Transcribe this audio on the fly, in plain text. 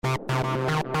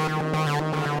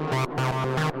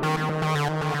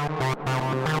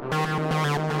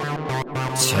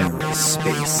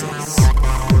TerraSpaces.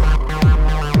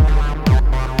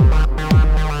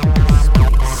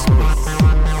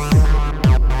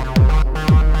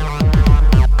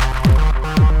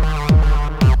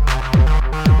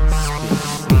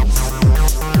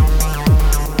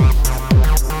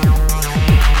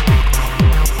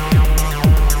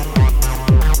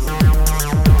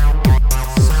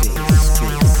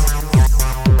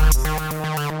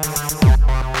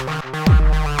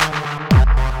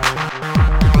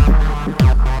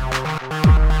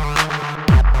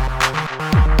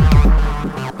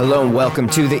 Hello and welcome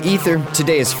to The Ether.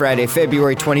 Today is Friday,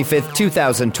 February 25th,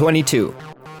 2022.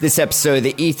 This episode of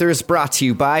The Ether is brought to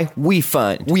you by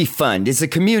WeFund. WeFund is a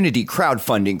community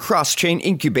crowdfunding cross-chain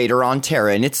incubator on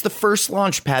Terra, and it's the first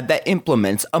launchpad that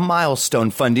implements a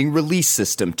milestone funding release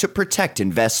system to protect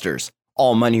investors.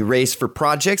 All money raised for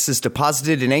projects is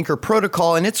deposited in Anchor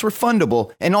Protocol, and it's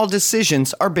refundable, and all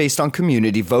decisions are based on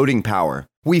community voting power.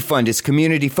 WeFund is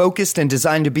community-focused and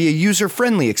designed to be a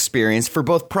user-friendly experience for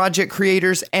both project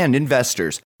creators and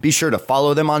investors. Be sure to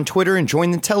follow them on Twitter and join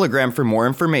the Telegram for more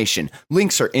information.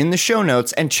 Links are in the show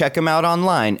notes, and check them out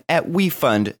online at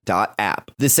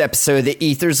wefund.app. This episode of The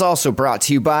Ether is also brought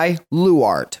to you by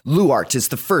Luart. Luart is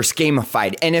the first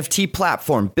gamified NFT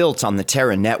platform built on the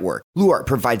Terra network. Luart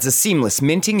provides a seamless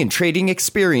minting and trading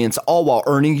experience, all while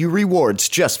earning you rewards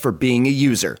just for being a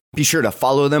user. Be sure to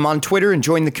follow them on Twitter and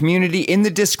join the community in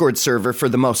the Discord server for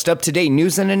the most up-to-date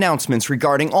news and announcements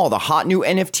regarding all the hot new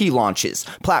NFT launches,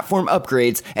 platform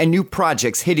upgrades, and new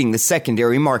projects hitting the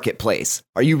secondary marketplace.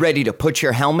 Are you ready to put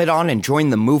your helmet on and join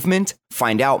the movement?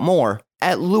 Find out more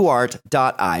at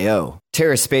luart.io.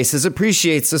 TerraSpaces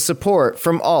appreciates the support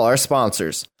from all our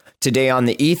sponsors. Today on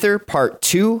The Ether, part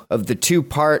 2 of the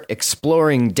two-part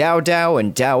Exploring DAO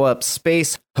and DAO Up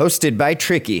Space, hosted by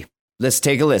Tricky. Let's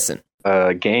take a listen.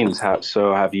 Games,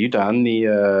 have you done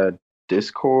the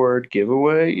Discord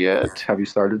giveaway yet? Have you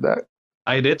started that?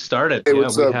 I did start it. Hey, yeah,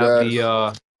 what's we up, have guys?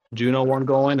 the Juno one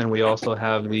going, and we also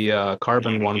have the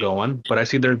Carbon one going. But I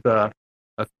see there's a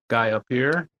guy up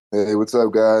here. Hey, what's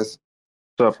up, guys?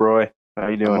 What's up, Roy? How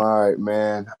you I'm doing? all right,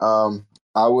 man. I'm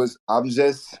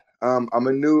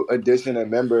a new addition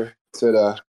and member to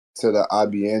the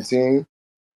IBN team.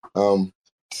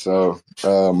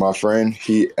 My friend,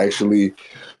 he actually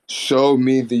showed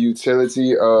me the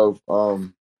utility of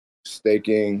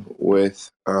staking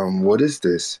with what is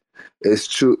this? It's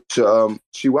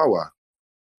Chihuahua.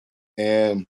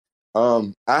 And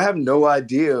I have no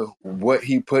idea what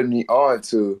he put me on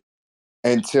to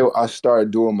until I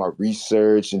started doing my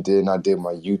research, and then I did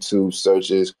my YouTube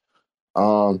searches.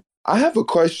 I have a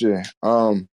question.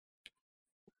 I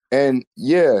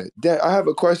have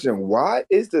a question. Why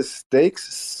is the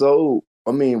stakes so?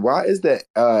 Why is the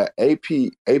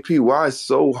APY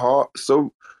so hard,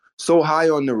 so high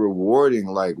on the rewarding?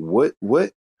 Like,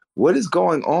 what is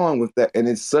going on with that? And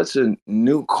it's such a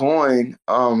new coin.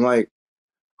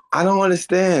 I don't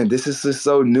understand. This is just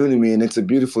so new to me, and it's a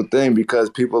beautiful thing because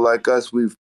people like us, we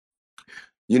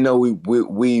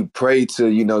pray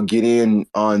to get in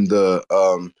on the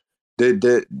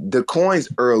coins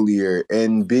earlier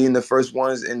and being the first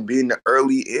ones and being the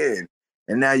early in,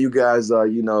 and now you guys are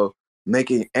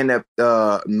making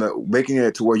making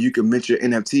it to where you can mint your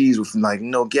NFTs with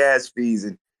no gas fees.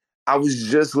 And I was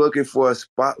just looking for a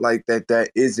spot like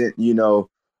that isn't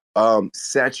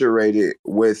saturated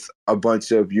with a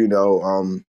bunch of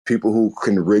people who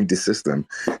can rig the system.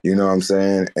 You know what I'm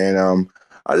saying? And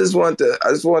I just want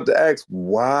to ask,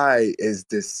 why is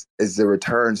the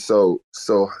return so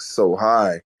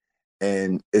high?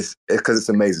 And it's because it's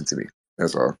amazing to me.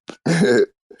 That's all.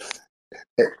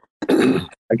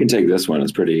 I can take this one.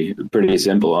 It's pretty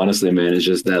simple, honestly, man. It's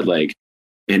just that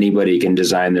anybody can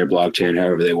design their blockchain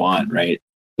however they want, right?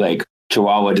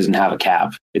 Chihuahua doesn't have a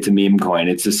cap. It's a meme coin.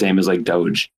 It's the same as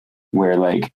Doge, where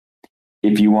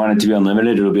if you want it to be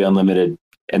unlimited, it'll be unlimited.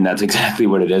 And that's exactly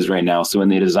what it is right now. So when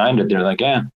they designed it, they're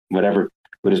whatever,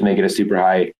 we'll just make it a super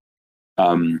high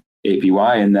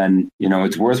APY. And then,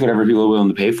 it's worth whatever people are willing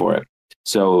to pay for it.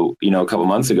 So, a couple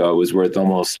months ago, it was worth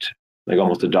almost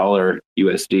 $1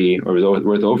 USD, or it was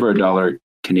worth over $1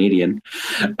 Canadian.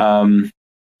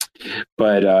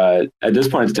 But at this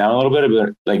point, it's down a little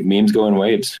bit, but memes go in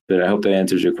waves. But I hope that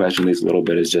answers your question at least a little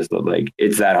bit. It's just that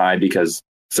it's that high because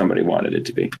somebody wanted it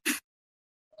to be.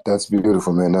 That's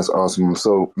beautiful, man. That's awesome. I'm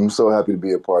so happy to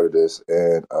be a part of this,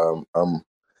 and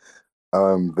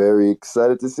I'm very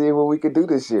excited to see what we can do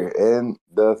this year and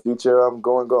the future. I'm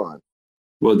going.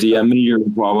 Well, DM me your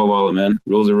Chihuahua wallet, man.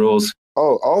 Rules are rules.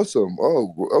 Oh, awesome.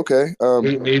 Oh, okay.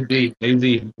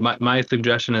 AZ. My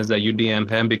suggestion is that you DM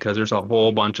him because there's a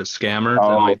whole bunch of scammers that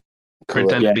Oh, might correct.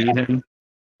 pretend yeah. to be him.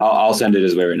 I'll send it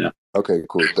his way right now. Okay,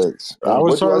 cool. Thanks. I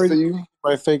What was do I say already you?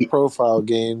 my fake profile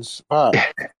gains. Pop.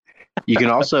 You can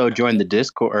also join the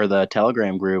Discord or the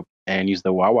Telegram group and use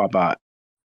the Wawa bot.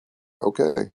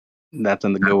 Okay. That's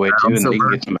in the good way too, and we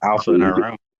can get some alpha in our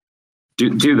room.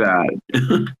 Do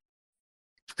that.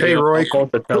 Hey, I'll Roy.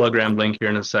 post the Telegram link here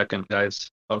in a second,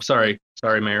 guys. Oh, sorry,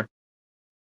 Mayor.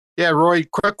 Yeah, Roy,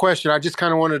 quick question. I just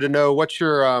kind of wanted to know what's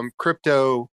your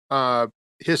crypto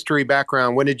history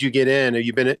background. When did you get in?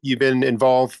 Have you been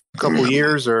involved a couple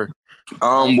years or?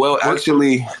 Well,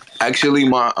 actually,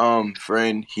 my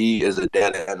friend, he is a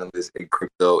data analyst in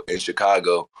crypto in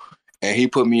Chicago, and he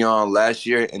put me on last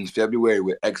year in February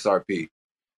with XRP.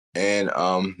 And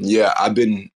yeah, I've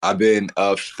been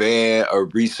a fan, a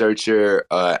researcher,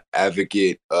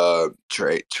 advocate,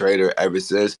 trader ever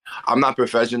since. I'm not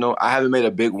professional. I haven't made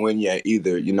a big win yet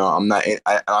either. You know, I'm not.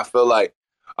 I feel like,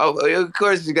 oh, of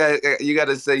course you got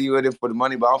to say you in it for the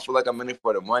money, but I don't feel like I'm in it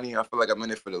for the money. I feel like I'm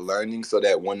in it for the learning, so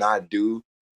that when I do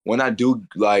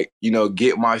like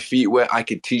get my feet wet, I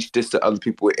can teach this to other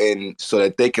people, and so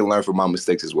that they can learn from my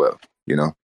mistakes as well. You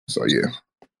know. So yeah.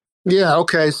 Yeah.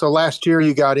 Okay. So last year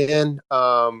you got in,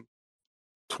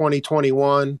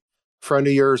 2021. Friend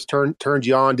of yours turned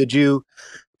you on. Did you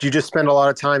just spend a lot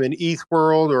of time in ETH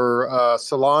World or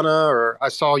Solana? Or I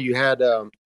saw you had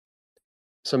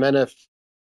some I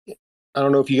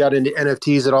don't know if you got into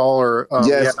NFTs at all or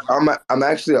Yes, I'm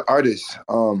actually an artist.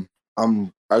 I'm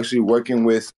actually working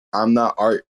with I'm Not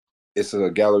Art. It's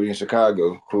a gallery in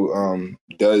Chicago who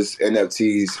does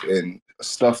NFTs and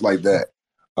stuff like that.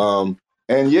 Um,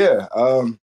 and yeah,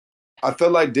 I feel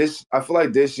like this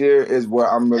year is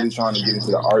where I'm really trying to get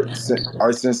into the art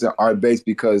sense and art base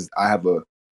because I have a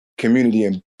community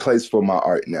in place for my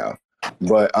art now.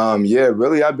 But yeah,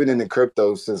 really, I've been in the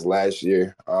crypto since last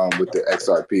year with the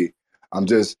XRP. I'm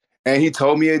just, and he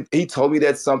told me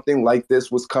that something like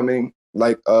this was coming,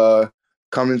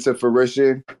 coming to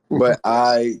fruition, but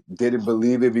I didn't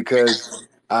believe it because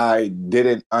I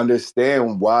didn't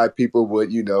understand why people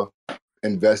would,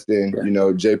 invest in,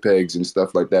 JPEGs and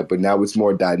stuff like that. But now it's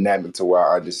more dynamic to where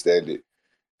I understand it.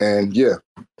 And yeah,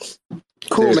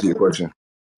 cool. to answer your question.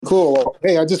 Cool.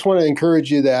 Hey, I just want to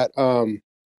encourage you that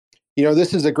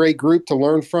this is a great group to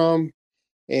learn from,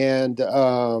 and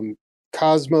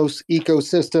Cosmos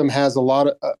ecosystem has a lot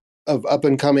of up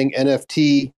and coming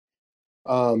NFT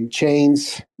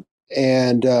chains,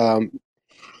 and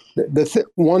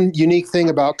one unique thing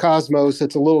about Cosmos,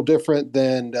 it's a little different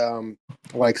than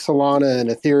like Solana and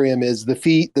Ethereum, is the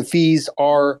fees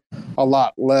are a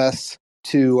lot less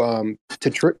to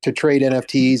trade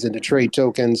NFTs and to trade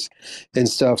tokens and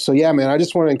stuff. So yeah, man, I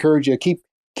just want to encourage you, keep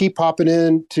popping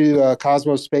into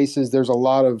Cosmos Spaces. There's a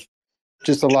lot of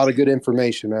good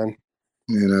information, man.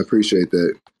 And I appreciate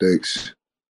that. Thanks.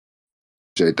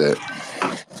 Appreciate that.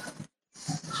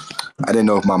 I didn't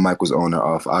know if my mic was on or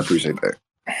off. I appreciate that.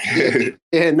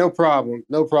 Yeah, no problem,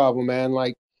 man.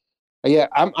 Like, yeah,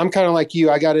 I'm kind of like you.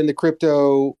 I got into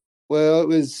crypto. Well, it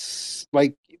was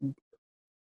like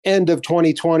end of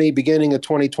 2020, beginning of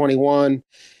 2021,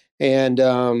 and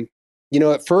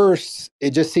at first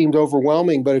it just seemed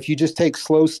overwhelming. But if you just take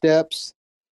slow steps,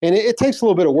 and it takes a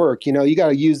little bit of work, you got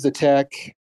to use the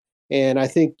tech. And I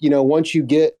think once you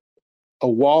get a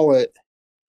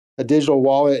digital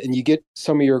wallet, and you get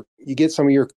some of your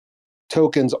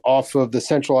tokens off of the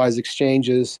centralized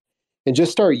exchanges, and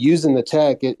just start using the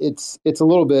tech, it's a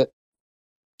little bit,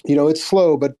 it's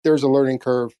slow, but there's a learning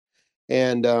curve.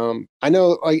 And I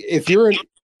know, like, if you're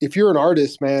an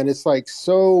artist, man, it's like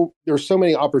there's so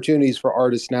many opportunities for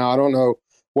artists now. I don't know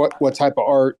what type of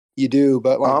art you do,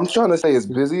 but like, I'm trying to stay as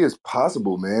busy as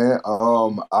possible, man.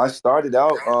 I started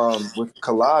out with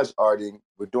collage arting.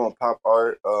 We're doing pop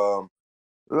art,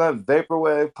 like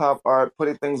vaporwave pop art,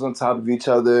 putting things on top of each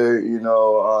other,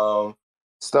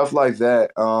 stuff like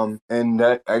that. And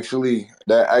that actually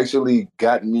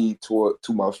got me to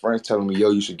my friends telling me,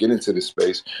 "Yo, you should get into this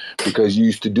space because you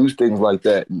used to do things like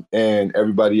that, and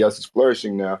everybody else is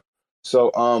flourishing now."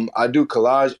 So I do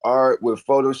collage art with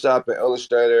Photoshop and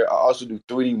Illustrator. I also do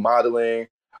 3D modeling.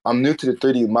 I'm new to the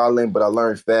 3D modeling, but I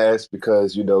learned fast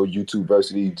because YouTube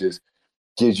Versity just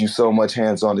gives you so much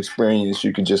hands-on experience.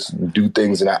 You can just do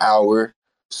things in an hour.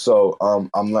 So I'm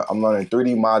learning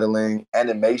 3D modeling,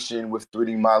 animation with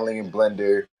 3D modeling in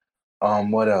Blender.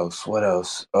 What else?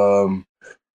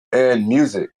 And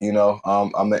music.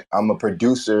 I'm a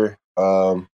producer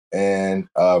and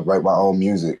write my own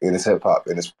music, and it's hip hop,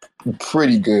 and it's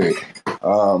pretty good.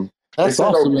 That's They say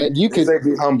awesome, don't man. be, they say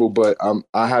be humble, but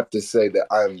I have to say that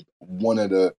I'm one of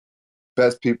the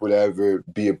best people to ever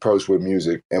be approached with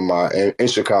music in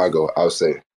Chicago, I'll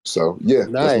say. So yeah,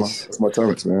 Nice. that's my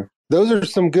terms, man. Those are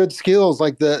some good skills,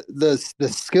 like the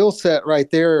skill set right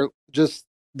there. Just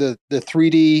the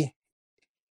 3D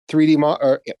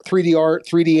art,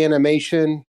 3D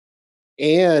animation,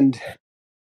 and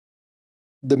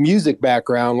the music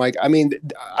background. Like, I mean,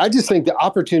 I just think the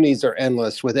opportunities are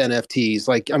endless with NFTs.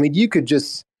 Like, I mean, you could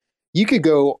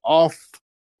go off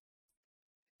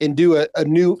and do a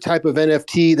new type of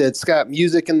NFT that's got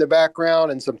music in the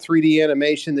background and some 3D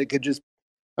animation that could just,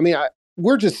 I mean,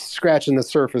 we're just scratching the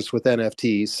surface with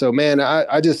NFTs. So, man,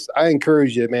 I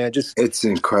encourage you, man. It's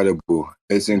incredible.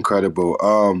 It's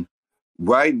incredible.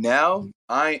 Right now,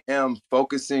 I am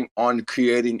focusing on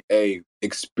creating a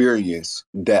experience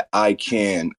that I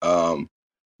can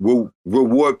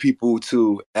reward people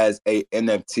to as a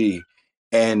NFT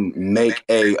and make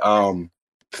a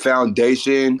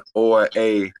foundation or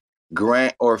a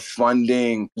grant or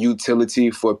funding utility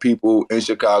for people in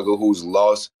Chicago who's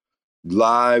lost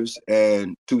lives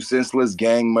and to senseless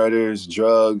gang murders,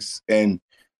 drugs, and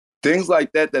things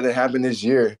like that have happened this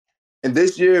year. And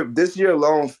this year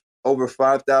alone, over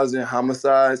 5,000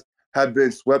 homicides have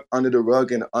been swept under the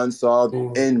rug and unsolved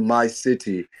in my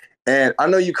city. And I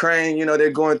know Ukraine,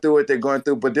 they're going through what they're going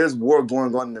through, but there's war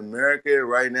going on in America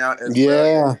right now as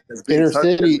well. Inner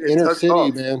city,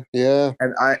 Off. man. Yeah.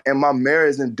 And my mayor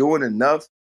isn't doing enough.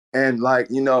 And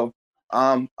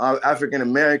I'm African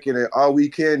American, and all we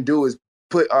can do is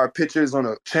put our pictures on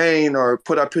a chain or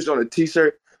put our picture on a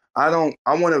T-shirt. I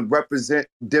want to represent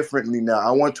differently now.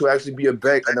 I want to actually be a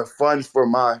bank and a fund for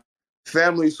my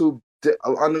families who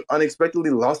unexpectedly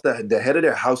lost the head of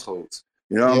their households.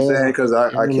 You know what I'm saying? Because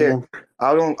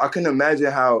I couldn't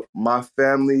imagine how my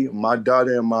family, my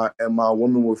daughter, and my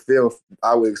woman would feel if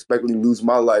I would expectedly lose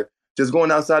my life just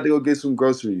going outside to go get some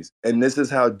groceries. And this is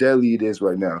how deadly it is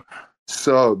right now.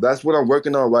 So that's what I'm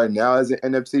working on right now as an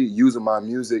NFT, using my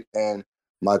music and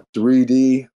my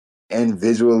 3D and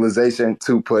visualization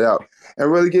to put out and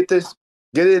really get it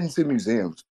into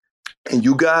museums. And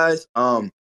you guys,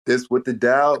 this with the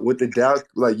DAO,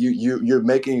 like you're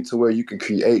making it to where you can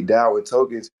create DAO with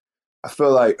tokens. I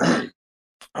feel like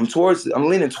I'm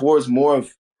leaning towards more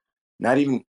of not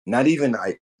even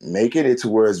like making it to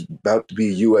where it's about to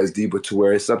be USD, but to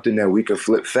where it's something that we can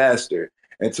flip faster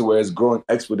and to where it's growing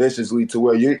exponentially to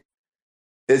where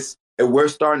we're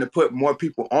starting to put more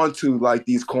people onto like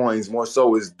these coins more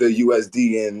so is the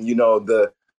USD and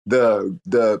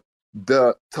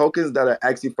the tokens that are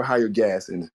actually for higher gas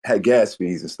and had gas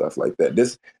fees and stuff like that.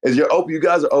 This is you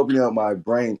guys are opening up my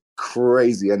brain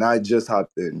crazy, and I just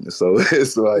hopped in, so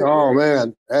it's like, oh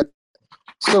man, that's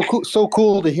so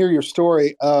cool to hear your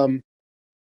story.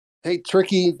 Hey,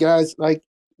 Tricky guys, like,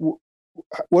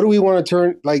 what do we want to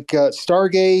turn like?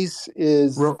 Stargaze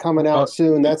is coming out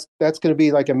soon. That's going to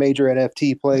be like a major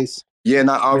NFT place. Yeah,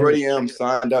 and I already am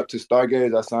signed up to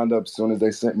Stargaze. I signed up as soon as they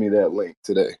sent me that link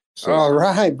today. So. All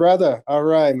right, brother. All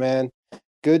right, man.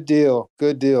 Good deal,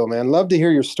 man. Love to hear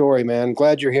your story, man.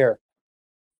 Glad you're here.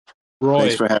 Roy,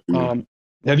 thanks for having me.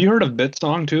 Have you heard of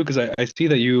Bitsong too? Because I see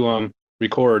that you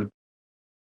record.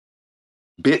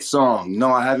 Bitsong?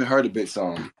 No, I haven't heard of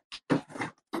Bitsong.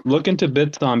 Look into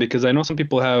Bitsong because I know some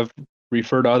people have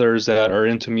referred others that are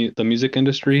into the music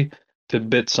industry to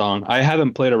Bitsong. I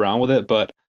haven't played around with it,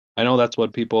 but I know that's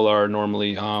what people are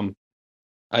normally,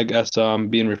 I guess,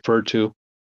 being referred to.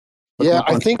 Yeah,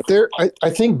 I think I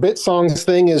think Bitsong's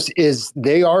thing is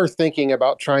they are thinking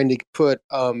about trying to put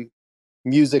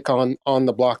music on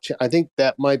the blockchain. I think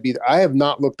that might be. I have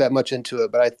not looked that much into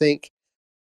it, but I think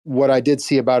what I did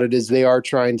see about it is they are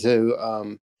trying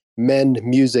to mend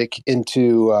music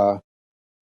into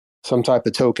some type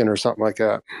of token or something like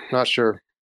that. Not sure.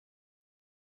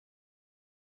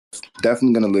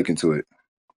 Definitely gonna look into it.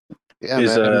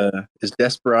 Yeah, is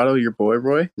Desperado your boy,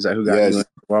 Roy? Is that who got you in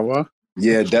Wawa?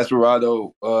 Yeah,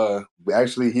 Desperado.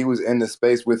 Actually, he was in the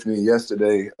space with me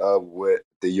yesterday. With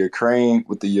the Ukraine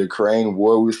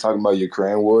war. We was talking about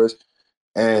Ukraine wars,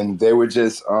 and they were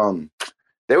just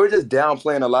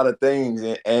downplaying a lot of things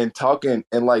and talking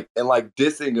and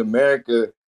dissing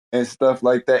America and stuff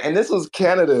like that. And this was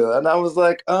Canada, and I was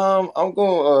like, I'm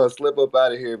gonna slip up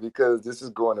out of here because this is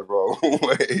going the wrong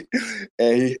way.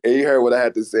 And he heard what I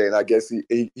had to say, and I guess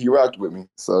he rocked with me.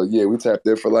 So yeah, we tapped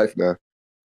in for life now.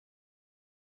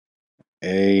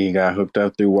 Hey, you got hooked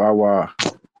up through Wawa.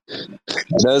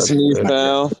 That's me,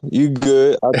 fam. You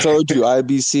good? I told you,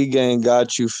 IBC gang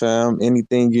got you, fam.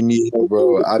 Anything you need,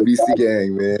 bro. IBC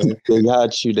gang, man. They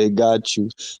got you.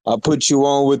 I put you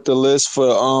on with the list for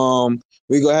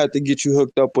We gonna have to get you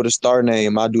hooked up with a star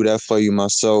name. I'll do that for you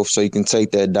myself, so you can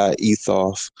take that .eth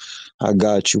off. I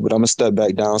got you, but I'm gonna step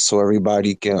back down so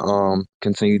everybody can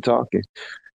continue talking.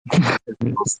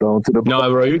 So to the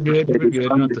No, bro, you're good. You're good. You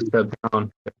don't have to step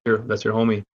down. That's your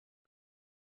homie.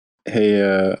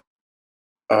 Hey,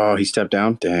 oh, he stepped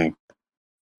down? Dang.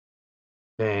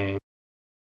 Dang.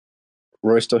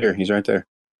 Roy's still here. He's right there.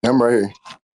 I'm right here.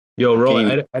 Yo, Roy,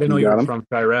 Kane, I didn't know you you got were him? from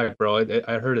Chirac, bro.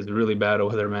 I heard it's really bad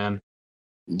over there, man.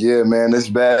 Yeah, man, it's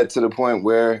bad to the point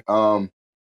where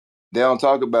they don't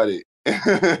talk about it.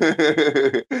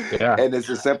 Yeah. And it's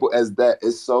as simple as that.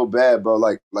 It's so bad, bro.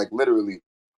 Like literally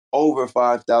over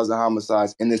 5,000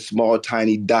 homicides in this small,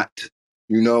 tiny dot.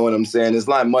 You know what I'm saying? It's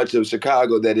not much of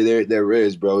Chicago that there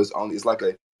is, bro. It's like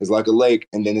a lake,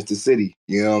 and then it's the city.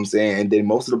 You know what I'm saying? And then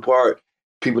most of the part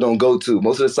people don't go to.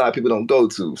 Most of the side people don't go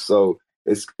to. So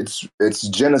it's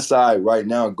genocide right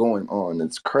now going on.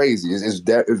 It's crazy. It's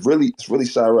really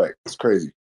Chirac. It's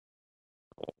crazy.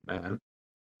 Oh, man.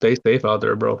 Stay safe out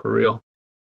there, bro, for real.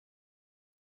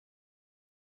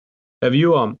 Have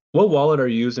you what wallet are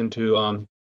you using to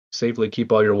safely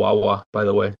keep all your Wawa, by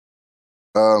the way?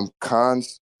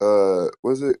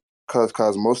 Was it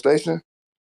Cosmo Station?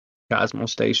 Cosmo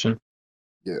Station.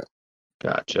 Yeah.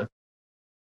 Gotcha.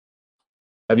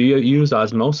 Have you used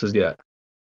Osmosis yet?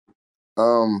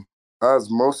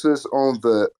 Osmosis on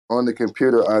the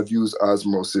computer. I've used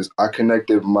Osmosis. I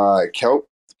connected my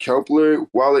Kepler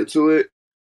wallet to it,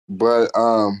 but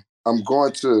I'm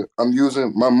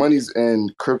using my money's in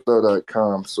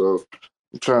crypto.com, so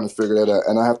I'm trying to figure that out,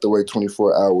 and I have to wait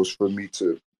 24 hours for me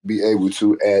to be able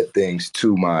to add things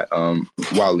to my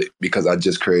wallet because I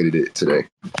just created it today.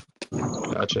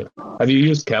 Gotcha. Have you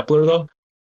used Kepler though?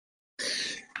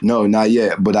 No, not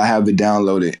yet, but I have it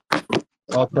downloaded.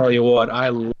 I'll tell you what, I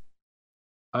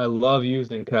love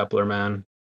using Kepler, man.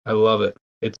 I love it.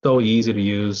 It's so easy to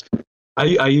use.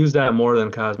 I use that more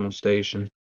than Cosmo Station.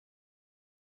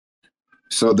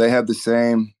 So they have the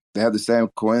same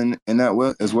coin in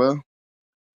that as well.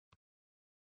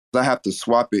 I have to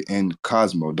swap it in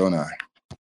Cosmo, don't I?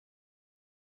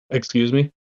 Excuse me?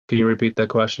 Can you repeat that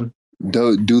question?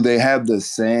 Do they have the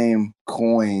same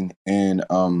coin in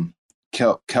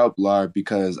Kepler,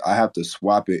 because I have to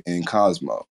swap it in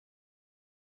Cosmo?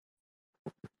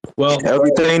 Well,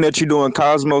 everything that you do in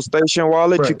Cosmo Station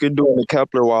wallet, you right. can do in the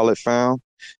Kepler wallet, fam.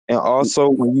 And also,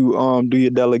 when you do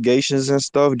your delegations and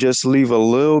stuff, just leave a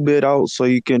little bit out so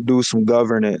you can do some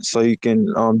governance, so you can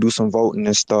do some voting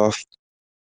and stuff.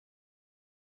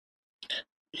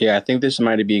 Yeah, I think this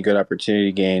might be a good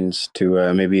opportunity, Gaines,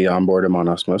 to maybe onboard him on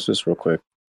Osmosis real quick.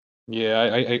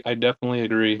 Yeah, I definitely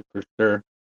agree for sure.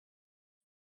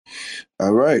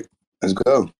 All right, let's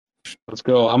go. Let's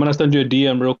go. I'm gonna send you a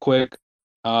DM real quick.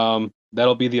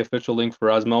 That'll be the official link for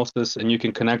Osmosis, and you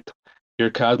can connect your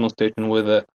Cosmo Station with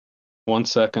it. 1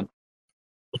 second.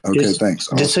 Okay, thanks.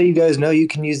 Just so you guys know, you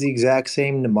can use the exact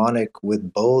same mnemonic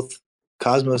with both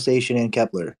Cosmo Station and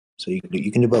Kepler. So you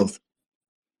can do both.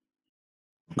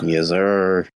 Yes,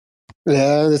 sir.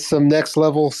 Yeah, that's some next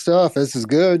level stuff. This is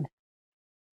good.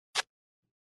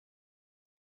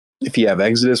 If you have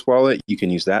Exodus wallet, you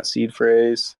can use that seed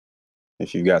phrase.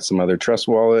 If you've got some other trust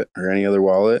wallet or any other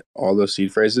wallet, all those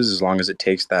seed phrases, as long as it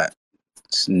takes that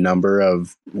number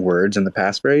of words in the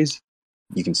passphrase,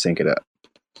 you can sync it up.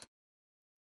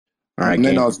 All right,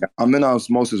 I'm in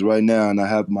Osmosis right now, and I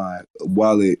have my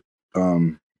wallet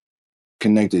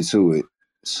connected to it,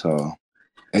 so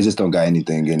I just don't got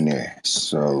anything in there.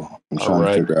 So I'm trying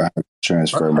to figure out how to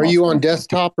transfer. Are you on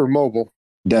desktop or mobile?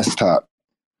 Desktop.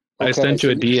 I sent you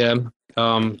a DM.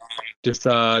 Just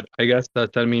I guess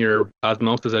send me your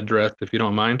Osmosis address if you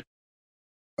don't mind.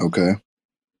 Okay.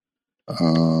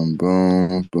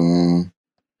 Boom.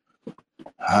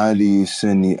 How do you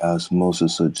send the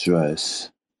Osmosis address?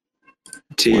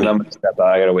 Team, I'm gonna step out.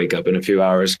 I gotta wake up in a few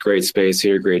hours. Great space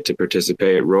here. Great to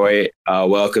participate. Roy,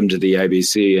 welcome to the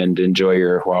IBC and enjoy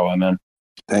your Huawei, man.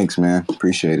 Thanks, man.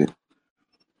 Appreciate it.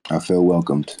 I feel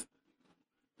welcomed.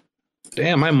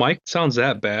 Damn, my mic sounds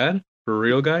that bad? For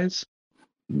real, guys?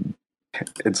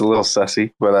 It's a little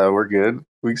sussy, but we're good.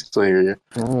 We can still hear you.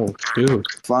 Oh, shoot.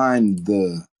 Find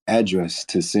the address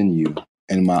to send you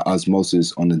in my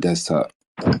Osmosis on the desktop.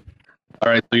 All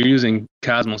right, so you're using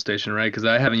Cosmo Station, right? Because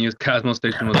I haven't used Cosmo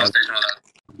Station with us.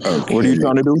 Okay. What are you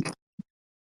trying to do?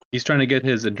 He's trying to get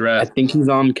his I address. think he's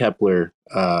on Kepler.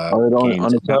 On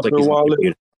the Kepler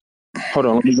wallet? Hold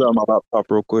on, let me grab my laptop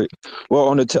real quick. Well,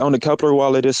 on the Kepler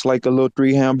wallet, it's like a little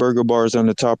 3 hamburger bars on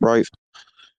the top right.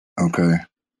 Okay.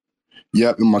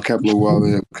 Yep, in my Kepler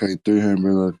wallet. Okay, 3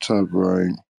 hamburger top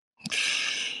right.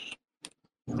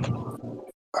 You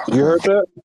heard that?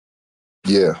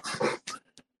 Yeah.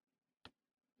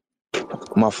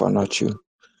 My fault, not you.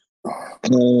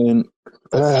 And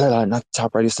not the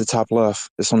top right, it's the top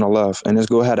left. It's on the left. And let's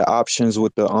go ahead the options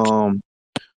with the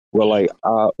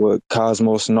with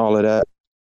Cosmos and all of that.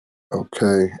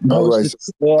 Okay. No, All right. it's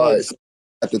So, all right. So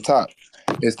at the top,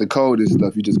 it's the code and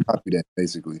stuff. You just copy that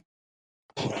basically.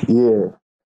 yeah.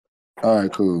 All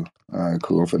right. Cool. I'm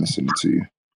finna send it to you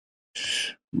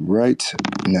right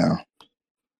now.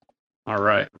 All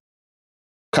right.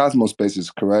 Cosmos Space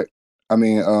is correct. I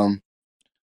mean,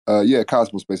 yeah,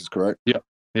 Cosmos Space is correct. Yep.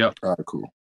 All right. Cool.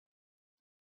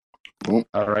 Boom.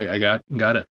 All right, I got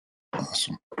it.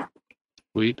 Awesome.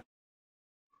 Sweet.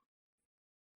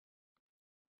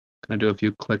 Gonna do a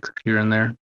few clicks here and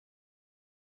there.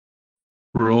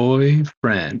 Roy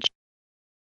French.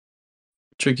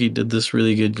 Tricky did this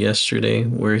really good yesterday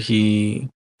where he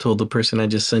told the person I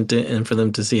just sent it and for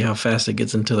them to see how fast it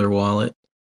gets into their wallet.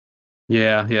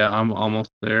 Yeah, I'm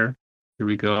almost there. Here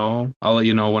we go. I'll let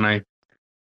you know when I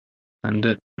send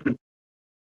it.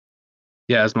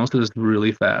 Yeah, as most of this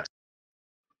really fast.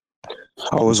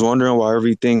 I was wondering why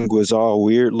everything was all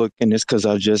weird looking. It's because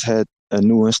I just had a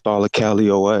new install of Kali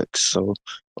OS. So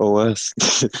OS.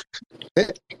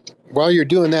 While you're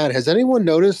doing that, has anyone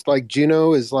noticed like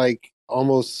Juno is like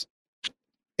almost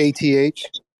ATH?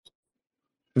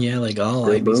 Yeah, like all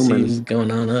They're booming. IBCs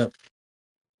going on up.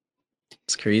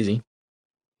 It's crazy.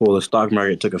 Well, the stock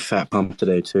market took a fat pump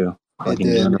today too. It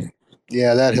did.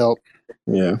 Yeah, that helped.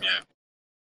 Yeah.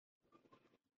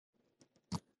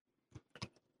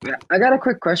 Yeah, I got a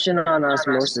quick question on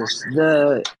osmosis.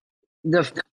 The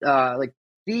like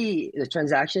fee, the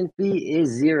transaction fee is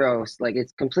zero. Like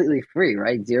it's completely free,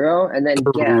 right? Zero, and then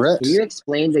gas. Correct. Can you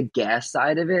explain the gas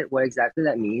side of it? What exactly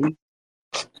that means?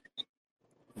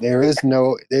 There is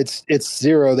no. It's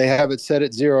zero. They have it set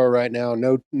at zero right now.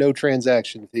 No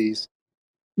transaction fees.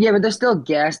 Yeah, but there's still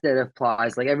gas that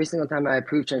applies. Like every single time I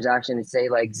approve transaction, it say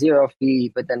like zero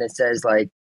fee, but then it says like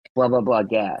blah blah blah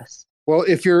gas. Well,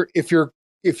 if you're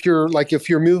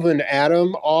moving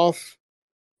Atom off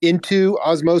into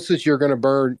osmosis, you're gonna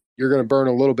burn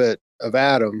a little bit of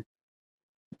Atom,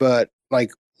 but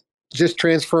like just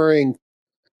transferring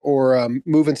or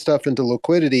moving stuff into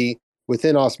liquidity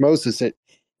within osmosis,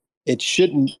 it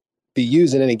shouldn't be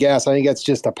using any gas. I think that's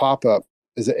just a pop up.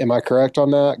 Am I correct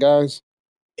on that, guys?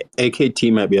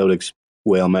 AKT might be able to.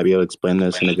 Whale might be able to explain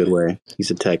this in a good way. He's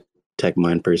a tech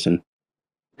mind person.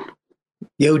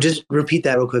 Yo, just repeat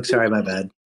that real quick. Sorry, my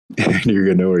bad. You're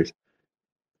good, no worries.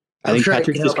 I think sure I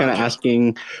Patrick's can just help kind of out.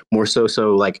 asking more so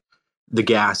like the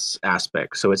gas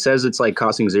aspect. So it says it's like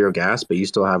costing zero gas, but you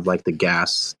still have like the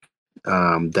gas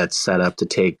that's set up to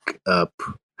take up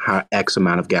X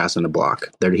amount of gas in the block.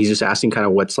 He's just asking kind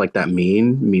of what's like that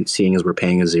mean, seeing as we're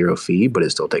paying a zero fee, but it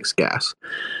still takes gas.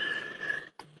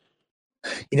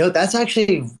 You know, that's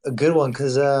actually a good one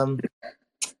because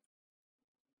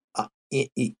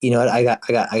you know what, I got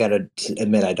to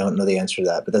admit I don't know the answer to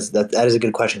that, but that is a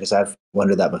good question because I've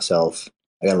wondered that myself.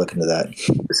 I got to look into that.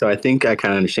 So I think I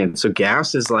kind of understand. So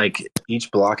gas is like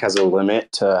each block has a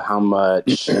limit to how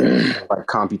much like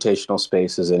computational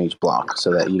space is in each block,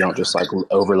 so that you don't just like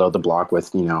overload the block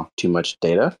with too much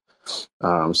data,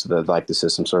 so that like the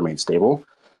system sort of made stable.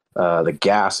 The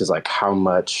gas is like how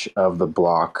much of the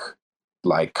block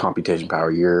like computation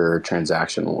power your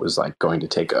transaction was like going to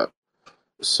take up.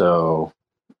 So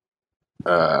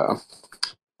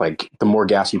like the more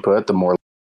gas you put, the more.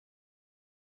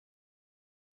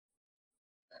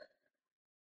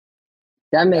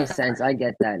 That makes sense. I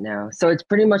get that now. So it's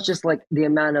pretty much just like the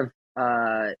amount of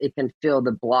it can fill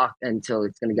the block until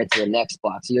it's going to get to the next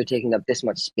block. So you're taking up this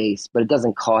much space, but it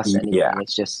doesn't cost anything. Yeah.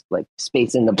 It's just like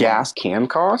space in the block. Gas can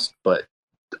cost, but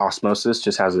osmosis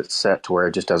just has it set to where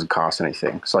it just doesn't cost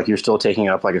anything. So like you're still taking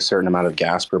up like a certain amount of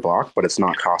gas per block, but it's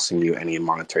not costing you any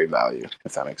monetary value,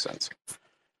 if that makes sense.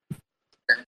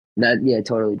 Yeah,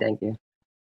 totally. Thank you.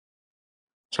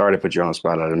 Sorry to put you on the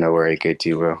spot out of nowhere,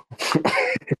 AKT, Will.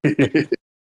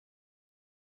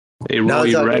 Hey, Roy,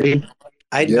 you ready?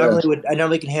 I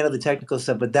normally can handle the technical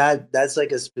stuff, but that's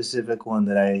like a specific one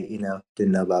that I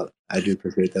didn't know about. I do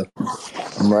appreciate it though.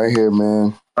 I'm right here,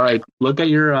 man. All right, look at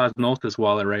your Osmosis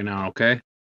wallet right now, okay?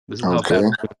 This is how Okay.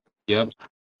 fast. Yep.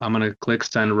 I'm gonna click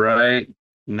send right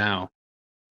now.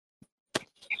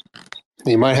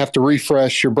 You might have to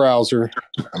refresh your browser.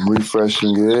 I'm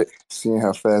refreshing it, seeing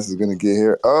how fast it's gonna get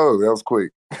here. Oh, that was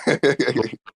quick.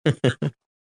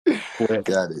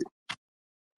 Got it.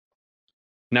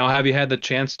 Now, have you had the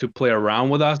chance to play around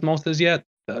with Osmosis yet?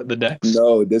 The decks?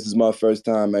 No, this is my first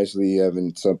time actually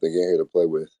having something in here to play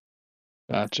with.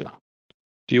 Gotcha.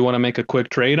 Do you want to make a quick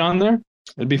trade on there?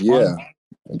 It'd be fun. Yeah,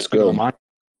 let's go.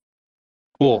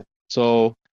 Cool.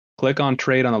 So click on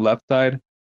trade on the left side.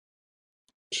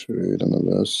 Trade on the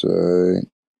left side.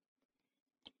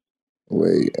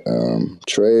 Wait,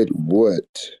 trade what?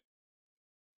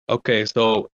 Okay,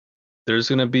 so there's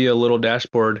going to be a little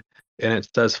dashboard and it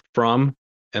says from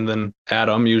and then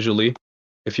Atom usually.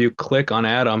 If you click on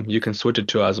Atom, you can switch it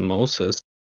to Osmosis.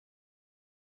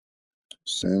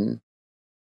 Send?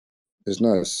 It's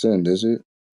not a send, is it?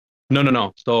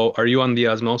 No. So are you on the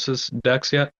Osmosis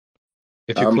Dex yet?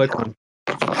 If you click on...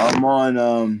 I'm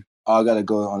on, I gotta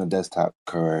go on the desktop,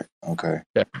 correct. Okay.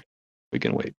 Yeah, we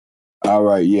can wait. All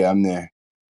right, yeah, I'm there.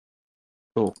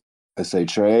 Cool. Let's say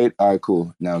trade. All right,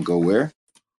 cool. Now go where?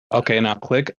 Okay, now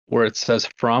click where it says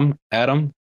from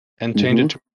Atom and change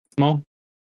it to Osmo.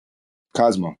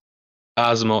 Cosmo.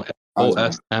 Osmo.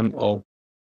 OSMO.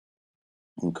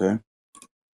 Okay.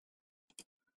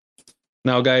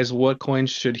 Now, guys, what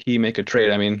coins should he make a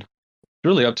trade? I mean, it's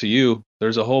really up to you.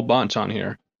 There's a whole bunch on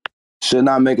here. Should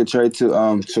not make a trade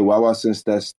to Chihuahua since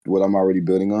that's what I'm already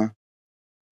building on.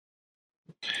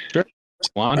 Sure.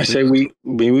 I say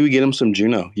maybe we get him some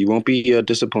Juno. You won't be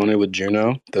disappointed with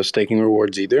Juno, those staking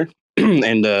rewards either.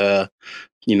 And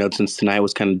since tonight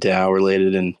was kind of DAO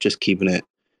related and just keeping it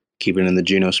in the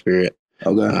Juno spirit.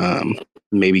 Okay.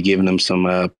 Maybe giving him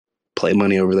some play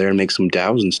money over there and make some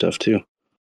DAOs and stuff too.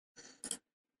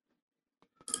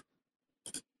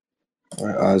 All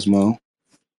right, Osmo.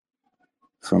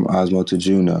 From Osmo to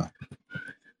Juno.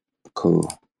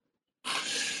 Cool.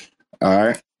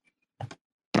 All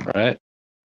right.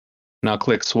 Now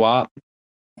click swap.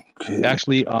 Okay.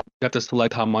 Actually, you have to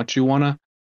select how much you want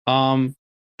to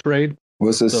trade.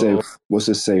 What's a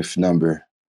safe number?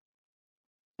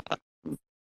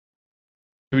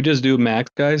 We just do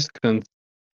max, guys.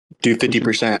 Do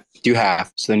 50%. Do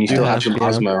half. So then you still have some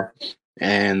Osmo,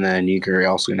 and then you're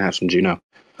also gonna have some Juno.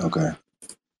 Okay.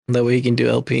 That way you can do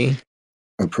LP.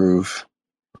 Approve.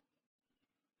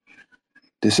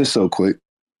 This is so quick.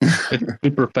 It's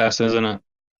super fast, isn't it?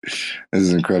 This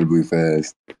is incredibly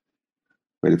fast.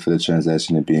 Waiting for the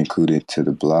transaction to be included to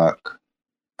the block.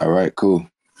 All right, cool.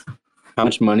 How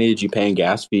much money did you pay in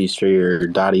gas fees for your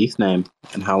 .eth name,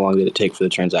 and how long did it take for the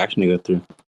transaction to go through?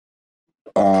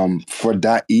 For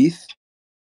 .eth,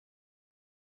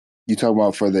 you talking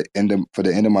about for the end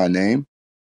of my name?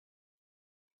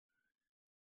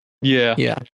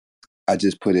 Yeah. I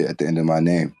just put it at the end of my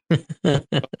name.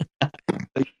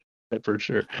 For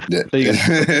sure.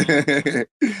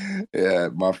 Yeah,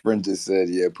 my friend just said,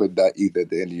 put .eth at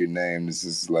the end of your name. This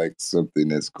is like something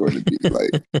that's going to be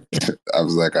like, I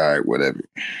was like, all right, whatever.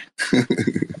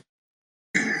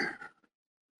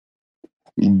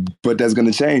 But that's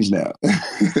going to change now.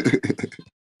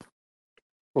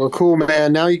 Well, cool,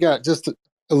 man. Now you got just a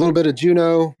little bit of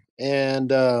Juno,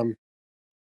 and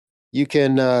you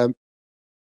can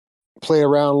play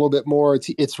around a little bit more.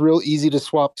 It's real easy to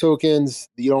swap tokens.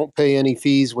 You don't pay any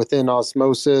fees within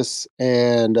Osmosis,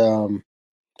 and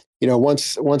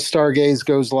once Stargaze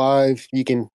goes live, you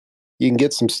can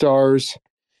get some stars,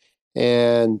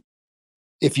 and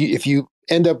if you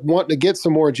end up wanting to get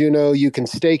some more Juno, you can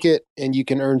stake it, and you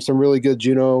can earn some really good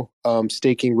Juno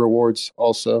staking rewards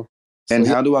also. And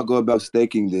how do I go about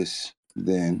staking this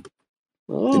then?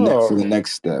 For the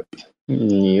next step.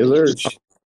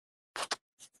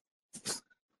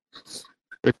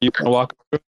 If you want to walk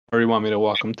through it, or you want me to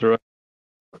walk them through it?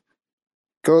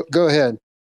 Go ahead.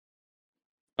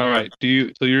 All right.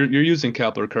 So you're using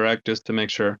Kepler, correct? Just to make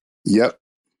sure. Yep.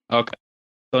 Okay.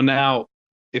 So now,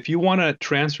 if you want to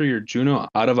transfer your Juno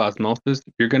out of Osmosis,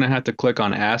 you're going to have to click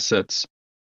on Assets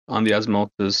on the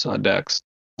Osmosis Dex.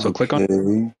 So click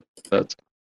on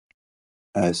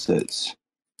Assets.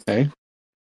 Okay.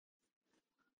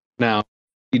 Now,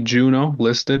 Juno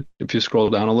listed. If you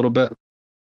scroll down a little bit.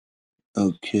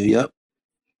 Okay. Yep.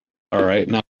 All right.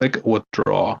 Now click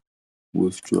Withdraw.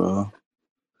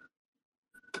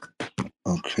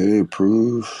 Okay.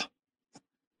 Approve.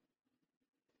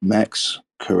 Max.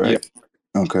 Correct.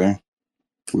 Yep. Okay.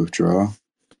 Withdraw.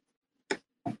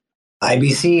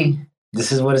 IBC.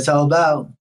 This is what it's all about.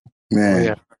 Man. Oh,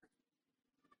 yeah.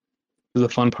 This is the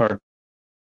fun part.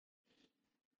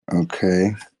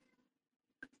 Okay.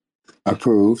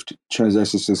 Approved.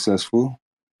 Transaction successful.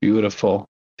 Beautiful.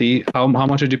 See, how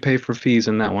much did you pay for fees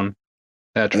in that one?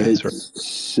 That transfer. It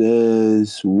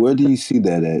says, where do you see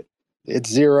that at?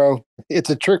 It's 0. It's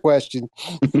a trick question.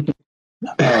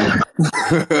 I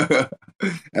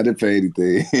didn't pay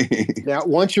anything. Now,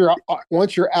 once you're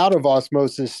out of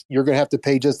Osmosis, you're going to have to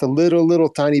pay just a little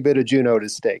tiny bit of Juno to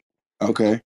stake.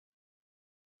 Okay.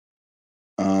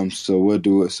 So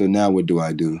now what do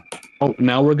I do? Oh,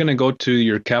 now we're going to go to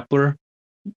your Kepler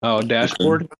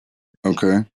dashboard.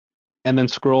 Okay. and then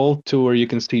scroll to where you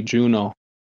can see Juno.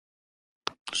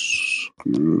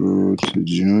 Scroll to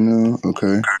Juno.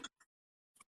 Okay.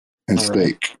 And All right.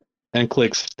 stake. And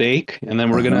click stake, and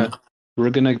then we're gonna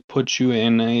put you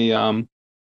in a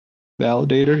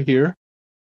validator here.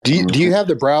 Do you have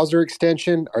the browser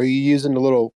extension? Are you using the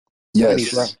little tiny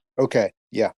Yes. Okay,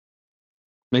 yeah.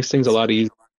 Makes things a lot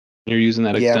easier when you're using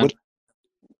that extension.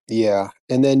 Yeah,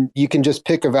 and then you can just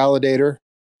pick a validator.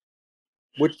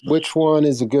 Which one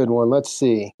is a good one? Let's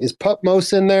see. Is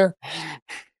Pupmos in there?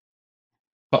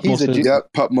 Yep,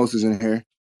 Pupmos is in here.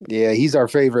 Yeah, he's our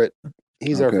favorite.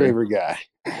 He's our favorite guy.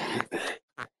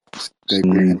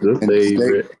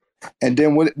 And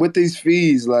then with these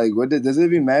fees, like, does it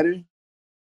even matter?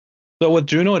 So with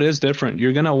Juno, it is different.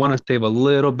 You're gonna want to save a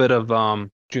little bit of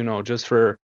Juno just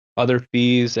for other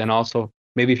fees, and also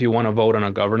maybe if you want to vote on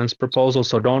a governance proposal.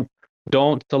 So don't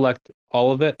select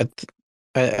all of it.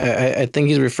 I think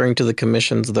he's referring to the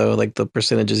commissions though, like the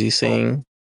percentages he's saying.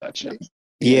 Gotcha.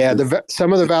 Yeah,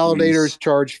 some of the validators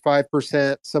charge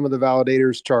 5%. Some of the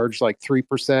validators charge like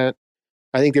 3%.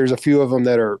 I think there's a few of them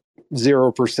that are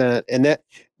 0%, and that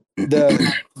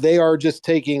they are just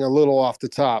taking a little off the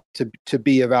top to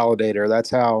be a validator.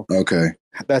 That's how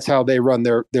they run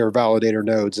their validator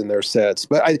nodes and their sets.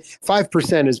 But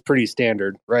 5% is pretty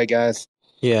standard, right, guys?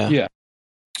 Yeah.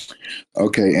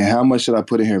 Okay, and how much should I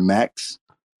put in here? Max?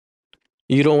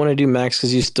 You don't want to do max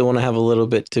because you still want to have a little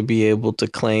bit to be able to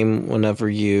claim whenever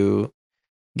you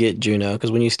get Juno.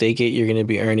 Because when you stake it, you're going to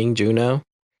be earning Juno.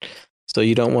 So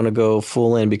you don't want to go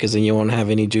full in because then you won't have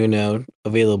any Juno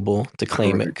available to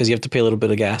claim it because you have to pay a little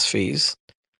bit of gas fees.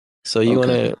 So you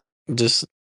want to just,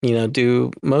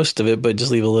 do most of it, but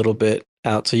just leave a little bit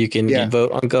out so you can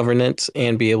vote on governance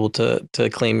and be able to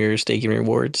claim your staking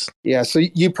rewards. Yeah. So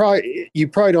you probably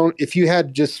don't, if you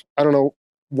had just, I don't know,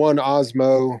 one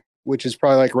Osmo, which is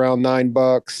probably like around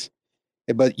 $9,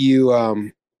 but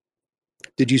you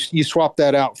swap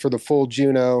that out for the full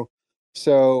Juno.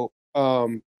 So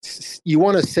you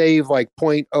want to save like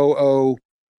 0.005 or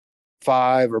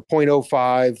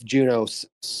 0.05 Juno,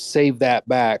 save that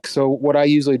back. So what I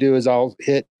usually do is I'll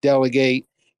hit delegate.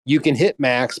 You can hit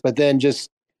max, but then just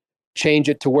change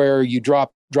it to where you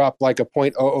drop like a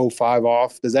 0.005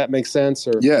 off. Does that make sense?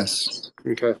 Or yes.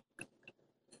 Okay.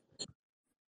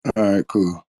 All right,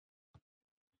 cool.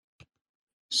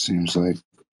 Seems like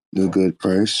the good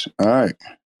price. All right,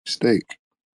 stake.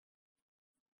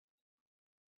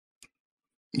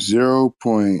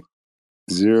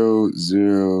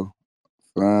 0.005.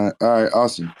 All right,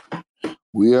 awesome.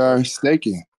 We are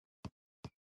staking.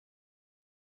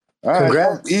 All right,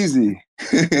 Congrats. easy.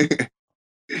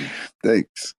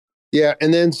 Thanks. Yeah,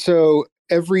 and then so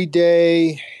every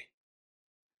day,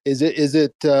 is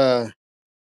it still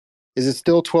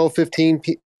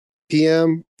 12:15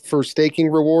 p.m. for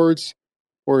staking rewards,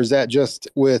 or is that just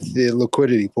with the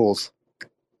liquidity pools?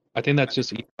 I think that's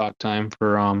just epoch time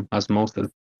for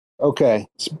osmosis. Okay,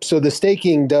 so the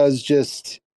staking does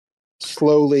just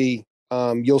slowly.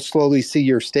 You'll slowly see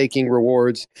your staking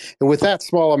rewards, and with that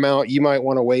small amount, you might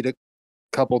want to wait a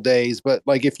couple days. But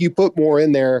like if you put more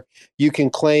in there, you can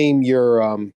claim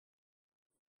your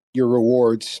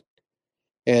rewards,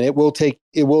 and it will take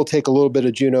a little bit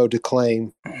of Juno to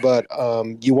claim, but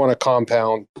you want to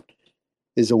compound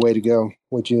is a way to go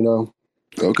with Juno.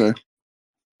 Okay.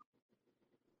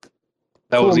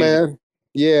 Cool, man.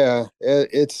 Yeah,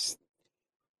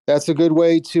 that's a good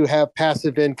way to have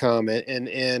passive income,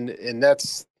 and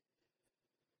that's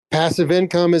passive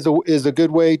income is a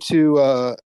good way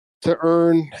to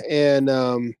earn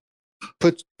and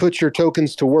put your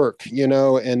tokens to work,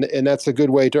 and that's a good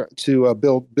way to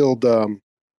build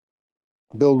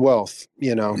wealth,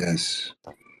 Yes,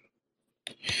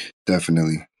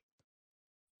 definitely.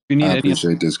 I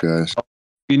appreciate this, guys. If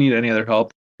you need any other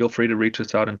help, feel free to reach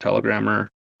us out in Telegram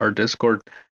or Discord,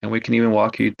 and we can even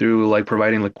walk you through like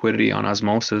providing liquidity on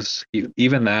osmosis.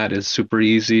 Even that is super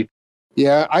easy.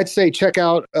 Yeah, I'd say check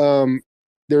out.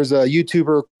 There's a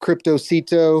YouTuber,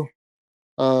 Pt.2.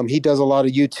 He does a lot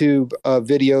of YouTube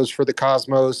videos for the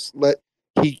Cosmos.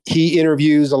 He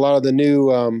interviews a lot of the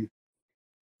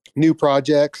new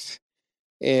projects,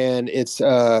 and it's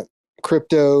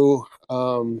crypto.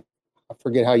 I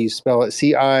forget how you spell it.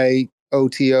 CIOTO,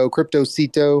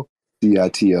 Pt.2.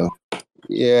 CITO.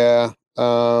 Yeah.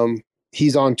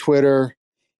 He's on Twitter,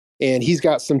 and he's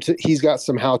got some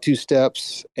how-to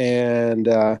steps, and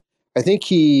I think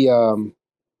he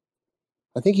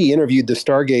interviewed the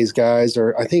Stargaze guys,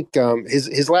 or I think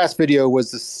his last video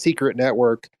was the Secret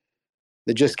Network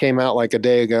that just came out like a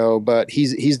day ago. But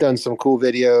he's done some cool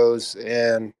videos,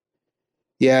 and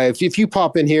yeah, if you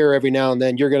pop in here every now and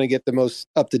then, you're going to get the most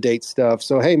up to date stuff.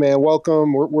 So hey, man,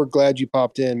 welcome. We're glad you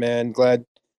popped in, man. Glad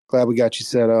we got you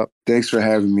set up. Thanks for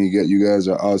having me. You guys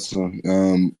are awesome.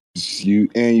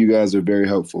 You guys are very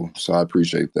helpful, so I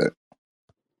appreciate that.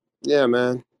 Yeah,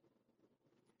 man.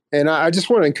 And I just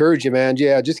want to encourage you, man.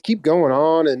 Yeah, just keep going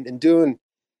on and doing.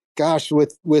 Gosh,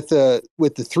 with the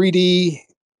 3D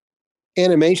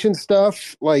animation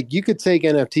stuff, like you could take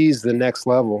NFTs to the next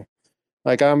level.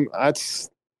 Like that's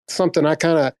something I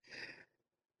kind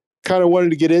of wanted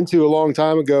to get into a long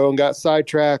time ago and got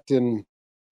sidetracked.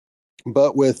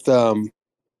 But with just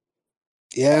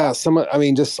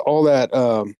all that.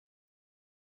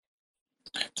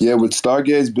 Yeah, with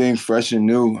Stargaze being fresh and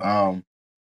new, I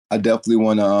definitely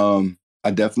want to.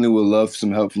 I definitely would love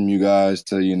some help from you guys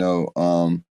to,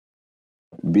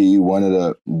 be one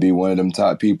of them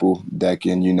top people that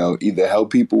can, either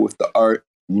help people with the art,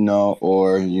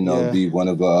 or be one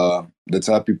of the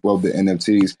top people of the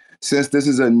NFTs. Since this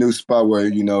is a new spot where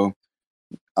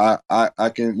I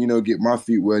can get my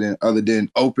feet wet in, other than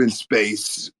open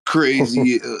space,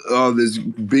 crazy, all this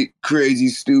big, crazy,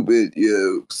 stupid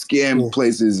scam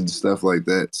places and stuff like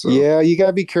that. So yeah, you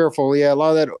gotta be careful. Yeah, a lot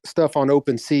of that stuff on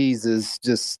open seas is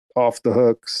just off the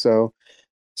hook. So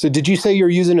did you say you're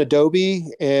using Adobe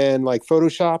and like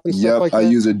Photoshop and stuff like that? I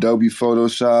use Adobe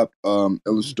Photoshop,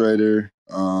 Illustrator,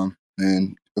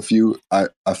 and a few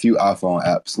iPhone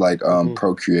apps like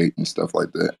Procreate and stuff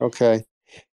like that. Okay.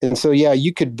 And so yeah,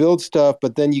 you could build stuff,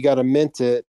 but then you got to mint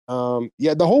it. The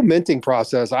whole minting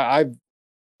process, I've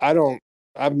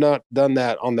not done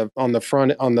that on the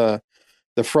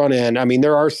front end. I mean,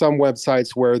 there are some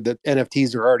websites where the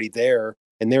NFTs are already there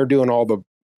and they're doing all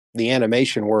the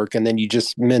animation work, and then you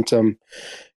just mint them.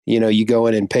 You go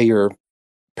in and pay your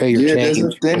change. There's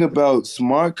a thing about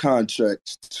smart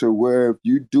contracts to where if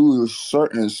you do a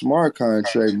certain smart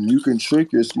contract, you can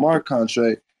trick your smart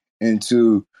contract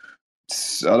into,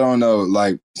 I don't know,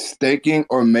 like staking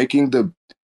or making the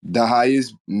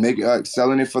highest,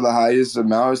 selling it for the highest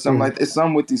amount or something like that. It's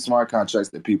something with these smart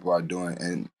contracts that people are doing,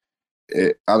 and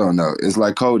I don't know. It's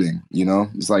like coding,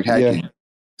 it's like hacking. Yeah.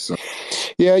 So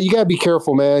yeah, you gotta be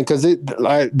careful, man, because the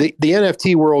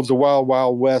NFT world's a wild,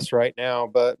 wild west right now.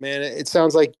 But man, it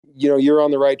sounds like you're on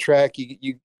the right track.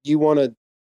 You want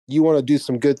to do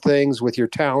some good things with your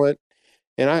talent,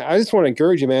 and I just want to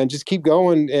encourage you, man. Just keep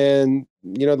going, and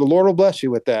the Lord will bless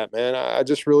you with that, man. I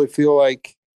just really feel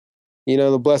like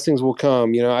the blessings will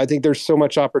come. I think there's so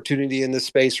much opportunity in this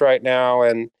space right now,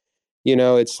 and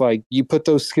it's like you put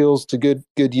those skills to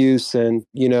good use, and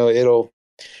it'll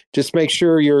just make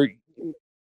sure you're,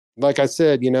 like I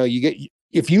said,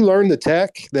 if you learn the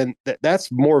tech, then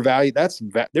that's more value.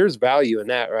 There's value in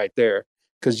that right there,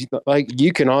 because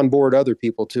you can onboard other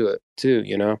people to it too.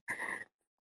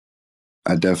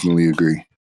 I definitely agree.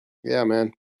 Yeah,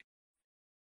 man.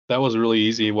 That was really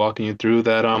easy walking you through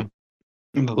that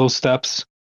those steps.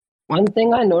 One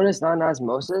thing I noticed on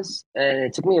Osmosis, and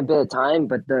it took me a bit of time,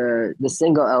 but the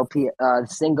single LP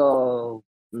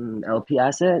LP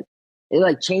asset, it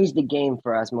like changed the game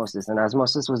for Osmosis, and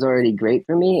Osmosis was already great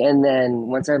for me. And then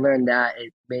once I learned that,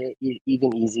 it made it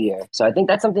even easier. So I think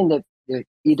that's something that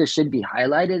either should be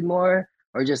highlighted more,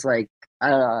 or just like, I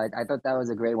don't know. I thought that was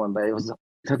a great one, but it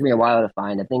took me a while to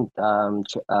find. I think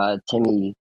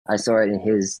Timmy, I saw it in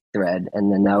his thread,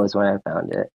 and then that was when I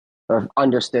found it, or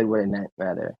understood what it meant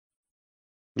rather.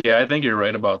 Yeah, I think you're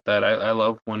right about that. I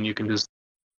love when you can just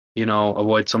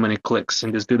avoid so many clicks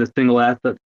and just do the single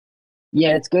asset.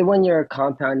 Yeah, it's good when you're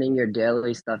compounding your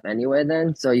daily stuff anyway,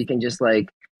 then. So you can just like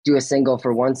do a single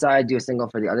for one side, do a single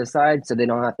for the other side, so they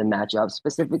don't have to match up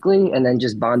specifically, and then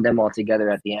just bond them all together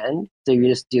at the end. So you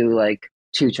just do like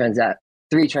three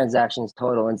transactions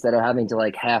total, instead of having to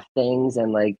like half things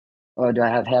and like, oh, do I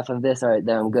have half of this? All right,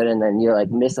 then I'm good. And then you're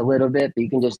like miss a little bit, but you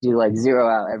can just do like zero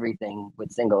out everything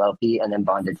with single LP and then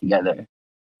bond it together.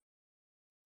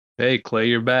 Hey, Clay,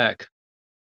 you're back.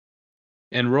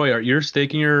 And Roy, you're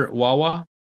staking your Wawa?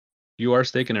 You are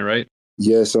staking it, right?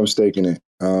 Yes, I'm staking it.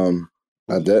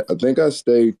 I think I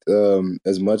staked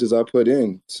as much as I put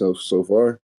in so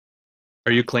far.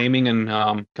 Are you claiming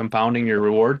and compounding your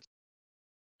rewards?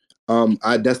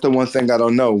 That's the one thing I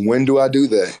don't know. When do I do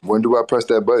that? When do I press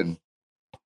that button?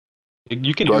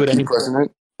 You can do it keep pressing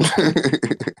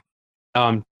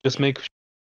it? Just make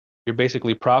you're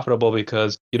basically profitable,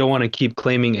 because you don't want to keep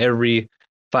claiming every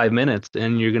 5 minutes,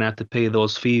 and you're gonna have to pay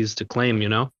those fees to claim.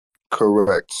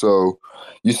 Correct. So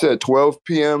you said 12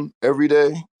 p.m. every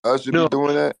day I should be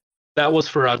doing that? That was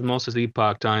for Osmosis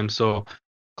Epoch time. So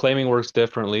claiming works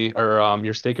differently, or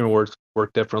your staking rewards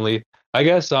work differently. I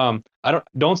guess I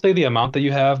don't say the amount that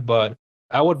you have, but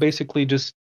I would basically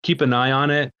just keep an eye on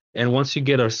it. And once you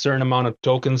get a certain amount of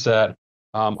tokens that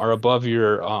are above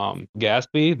your gas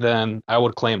fee, then I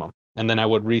would claim them, and then I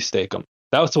would restake them.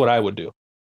 That's what I would do.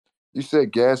 You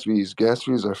said gas fees. Gas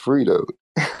fees are free though.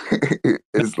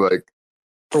 It's like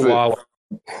For a while,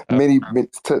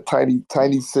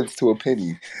 tiny cents to a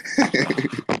penny.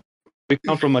 we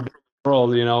come from a different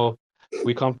world,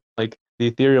 we come from like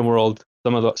the Ethereum world,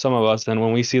 some of us, and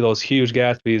when we see those huge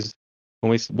gas fees,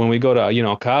 when we go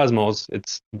to Cosmos,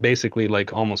 it's basically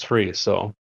like almost free,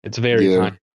 so it's very Yeah.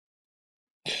 tiny.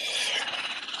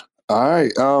 All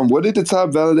right. What did the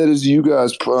top validators you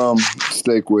guys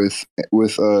stake with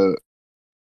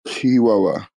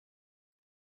Chihuahua?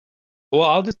 Well,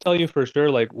 I'll just tell you for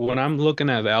sure, like when I'm looking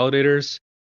at validators,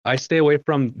 I stay away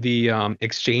from the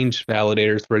exchange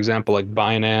validators, for example, like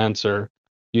Binance or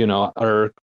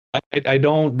I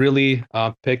don't really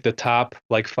pick the top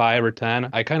like 5 or 10.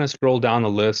 I kind of scroll down the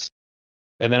list,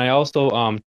 and then I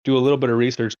also do a little bit of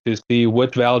research to see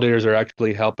which validators are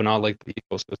actually helping out like the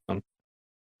ecosystem.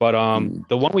 But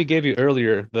the one we gave you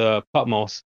earlier, the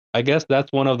Putmos, I guess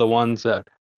that's one of the ones that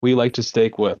we like to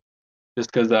stake with, just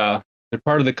because they're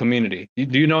part of the community.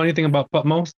 Do you know anything about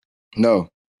Putmos? No.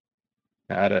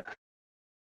 Got it.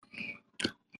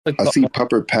 Like I see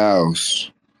Pupper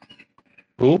Pals.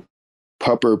 Who?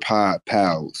 Pupper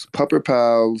Pals. Pupper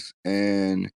Pals,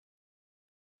 and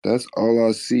that's all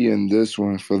I see in this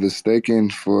one for the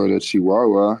staking for the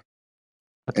Chihuahua.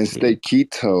 And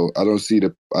Stakito. I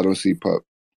don't see Pup.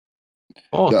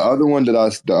 Oh. The other one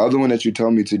that you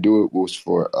told me to do it was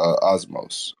for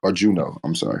Osmos or Juno.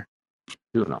 I'm sorry.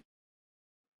 Juno.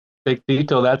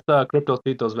 Tito, that's Crypto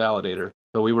Tito's validator.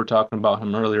 So we were talking about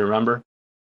him earlier, remember?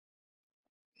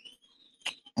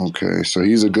 Okay, so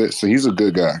he's a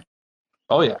good guy.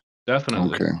 Oh yeah,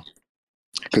 definitely. Okay,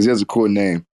 because he has a cool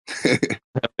name.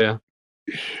 Yeah.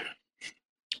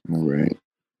 All right,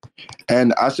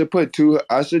 and I should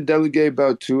delegate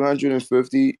about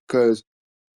 250 because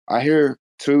I hear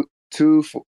two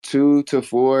to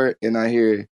 4, and I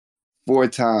hear 4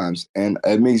 times, and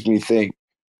it makes me think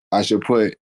I should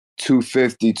put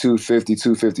 250, 250,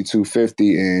 250,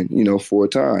 250, and 4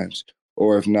 times,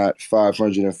 or if not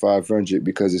 500 and 500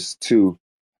 because it's 2.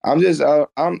 I'm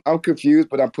confused,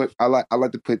 but I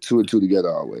like to put 2 and 2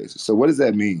 together always. So what does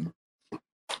that mean?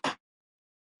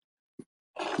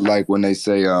 Like when they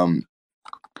say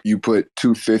you put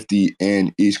 250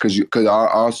 in each, because I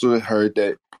also heard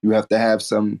that you have to have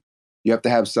some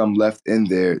left in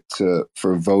there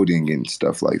for voting and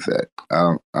stuff like that.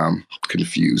 I'm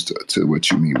confused to what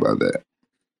you mean by that.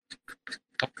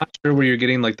 I'm not sure where you're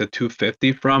getting like the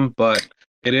 250 from, but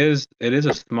it is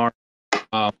a smart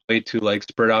way to like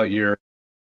spread out your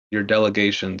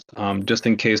delegations, just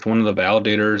in case one of the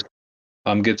validators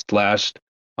gets slashed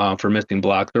for missing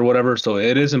blocks or whatever. So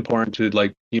it is important to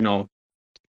like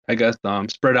I guess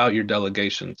spread out your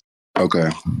delegations. Okay,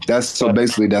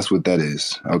 basically that's what that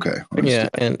is. Okay. Yeah,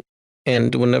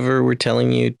 and whenever we're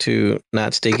telling you to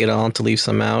not stake it all and to leave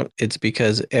some out, it's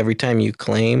because every time you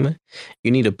claim,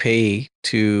 you need to pay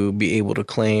to be able to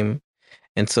claim,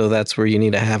 and so that's where you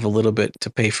need to have a little bit to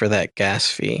pay for that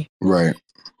gas fee. Right.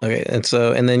 Okay,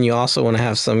 and then you also want to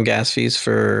have some gas fees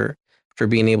for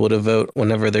being able to vote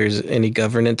whenever there's any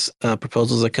governance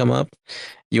proposals that come up.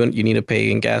 You need to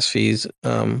pay in gas fees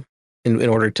in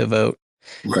order to vote.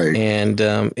 Right. And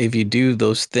if you do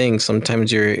those things,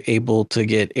 sometimes you're able to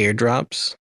get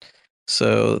airdrops.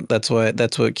 So that's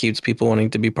what keeps people wanting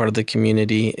to be part of the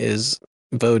community is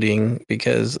voting,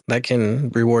 because that can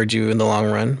reward you in the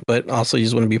long run. But also you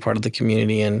just want to be part of the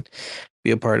community and be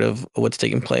a part of what's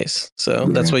taking place. So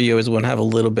that's why you always want to have a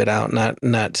little bit out,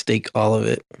 not stake all of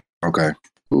it. Okay.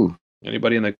 Ooh.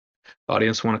 Anybody in the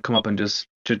audience want to come up and just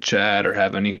chit chat or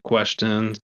have any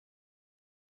questions?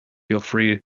 Feel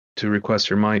free to request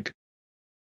your mic.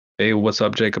 Hey, what's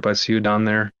up, Jacob? I see you down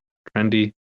there.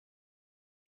 Trendy.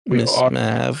 Miss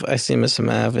Mav. I see Miss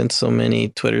Mav in so many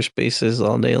Twitter spaces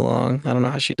all day long. I don't know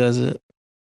how she does it.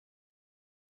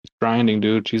 She's grinding,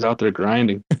 dude. She's out there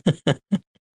grinding.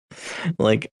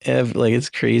 like it's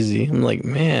crazy. I'm like,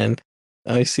 man,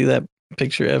 I see that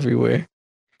picture everywhere.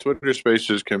 Twitter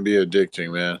spaces can be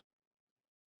addicting, man.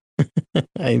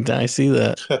 I see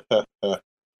that.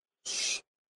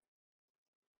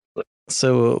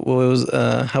 So what was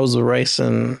how was the rice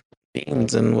and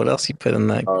beans and what else you put in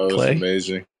that? Oh, it was Clay?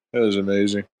 amazing. It was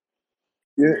amazing.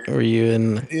 Yeah. Were you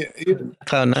in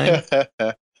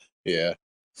Cloud9? Yeah.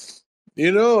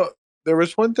 There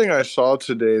was one thing I saw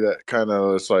today that kind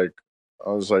of was like,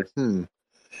 I was like,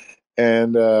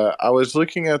 And I was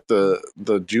looking at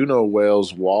the Juno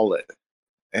Whales wallet,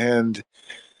 and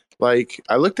like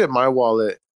I looked at my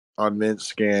wallet, on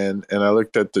MintScan, and I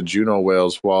looked at the Juno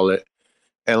Whales wallet,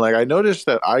 and like I noticed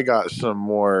that I got some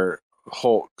more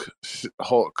Hulk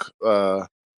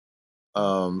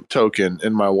token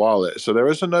in my wallet. So there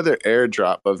was another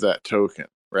airdrop of that token,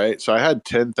 right? So I had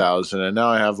 10,000 and now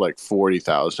I have like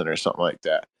 40,000 or something like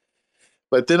that.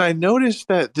 But then I noticed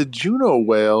that the Juno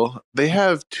Whale, they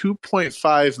have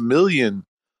 2.5 million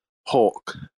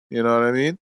Hulk. You know what I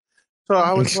mean? So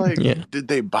I was like, Yeah. did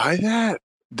they buy that?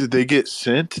 Did they get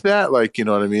sent that? Like, you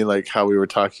know what I mean? Like how we were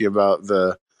talking about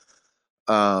the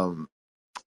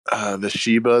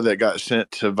Shiba that got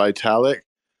sent to Vitalik.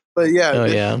 But yeah, Oh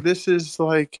yeah. this is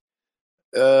like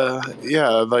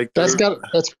yeah, like That's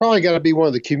probably got to be one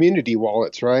of the community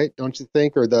wallets, right? Don't you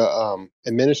think, or the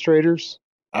administrators?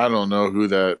 I don't know who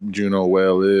that Juno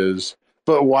Whale is,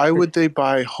 but why would they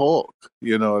buy Hulk?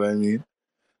 You know what I mean?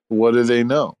 What do they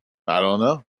know? I don't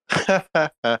know.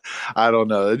 I don't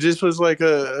know. It just was like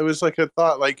a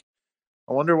thought. Like,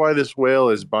 I wonder why this whale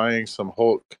is buying some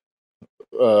Hulk,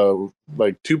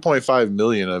 like 2.5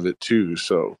 million of it too.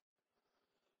 So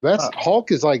That's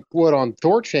Hulk is like what on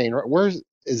Thorchain? Right?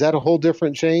 Is that a whole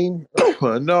different chain?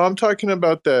 no, I'm talking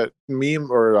about that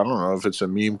meme, or I don't know if it's a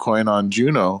meme coin on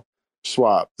Juno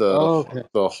Swap. The Hulc,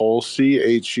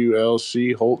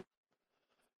 HULC Hulk.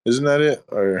 Isn't that it?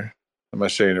 Or am I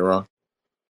saying it wrong?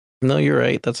 No, you're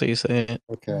right. That's how you say it.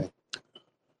 Okay.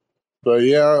 But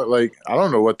yeah, like I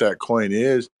don't know what that coin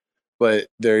is, but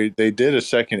they did a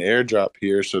second airdrop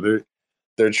here, so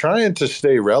they're trying to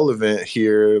stay relevant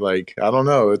here. Like I don't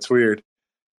know, it's weird.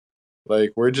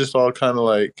 Like we're just all kind of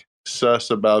like sus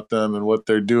about them and what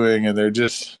they're doing, and they're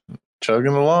just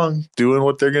chugging along, doing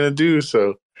what they're gonna do.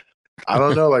 So I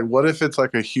don't know. Like, what if it's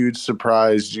like a huge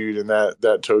surprise, dude, and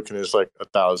that token is like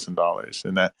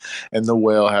 $1,000, and the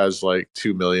whale has like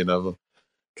 2 million of them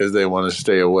because they want to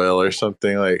stay a whale or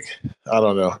something. Like, I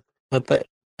don't know. I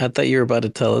thought you were about to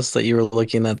tell us that you were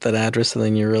looking at that address and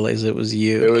then you realized it was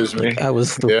you. It was me. I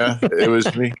was. Yeah, it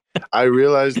was me. I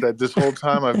realized that this whole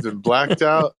time I've been blacked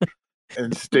out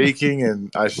and staking, and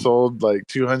I sold like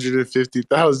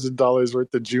 $250,000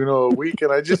 worth of Juno a week,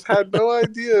 and I just had no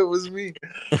idea it was me.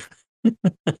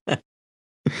 Oh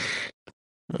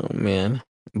man,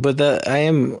 but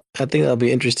I think that'll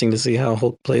be interesting to see how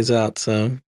Hulk plays out.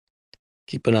 So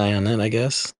keep an eye on it, I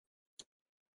guess.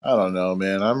 I don't know,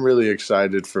 man. I'm really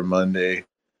excited for Monday.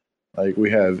 Like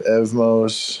we have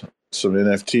Evmos, some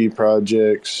NFT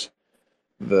projects,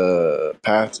 the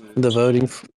path. The voting.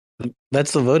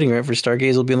 That's the voting, right? For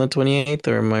Stargaze will be on the 28th,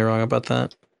 or am I wrong about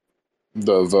that?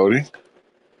 The voting.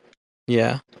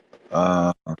 Yeah.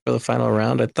 For the final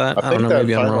round, I thought. I don't think know. that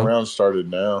Maybe I'm final wrong. round started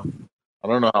now. I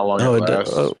don't know how long it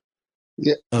lasts.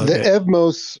 Yeah, Okay. the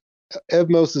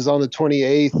Evmos is on the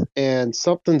 28th, and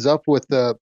something's up with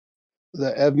the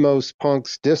Evmos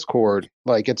Punks Discord.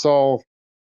 Like it's all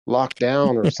locked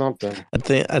down or something. I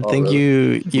think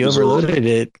really? you overloaded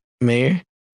it, Mayor.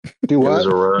 Do what?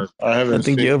 I haven't. I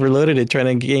think you overloaded it trying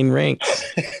to gain ranks.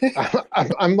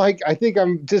 I'm like, I think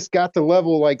I'm just got to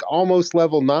level like almost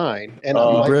level 9, and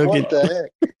I'm like, broke what it. the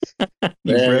heck?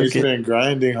 Man, he's been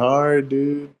grinding hard,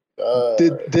 dude.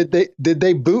 Did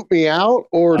they boot me out,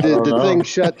 or did the thing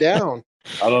shut down?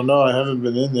 I don't know. I haven't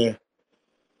been in there.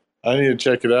 I need to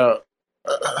check it out.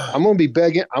 I'm gonna be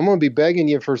begging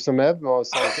you for some Evmos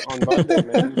on Monday,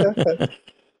 man.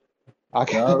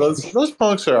 No, those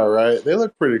punks are all right. They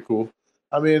look pretty cool.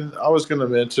 I mean, I was gonna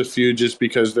mint a few just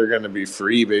because they're gonna be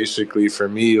free, basically for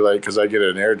me, like because I get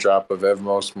an airdrop of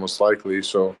Evmos most likely.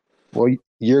 So, well,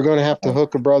 you're gonna have to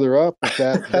hook a brother up if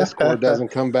that Discord doesn't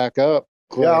come back up.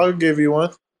 Clay. Yeah, I'll give you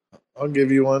one. I'll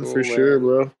give you one for sure,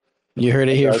 bro. You heard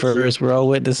it here first. We're all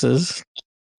witnesses.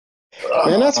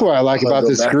 Man, that's what I like about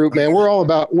this group, man. We're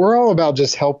all about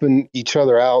just helping each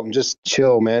other out and just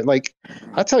chill, man. Like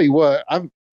I tell you what,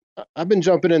 I've been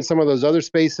jumping in some of those other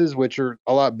spaces which are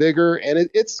a lot bigger, and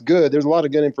it's good. There's a lot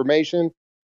of good information,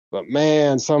 but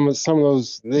man, some of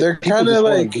those they're kind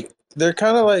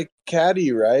of like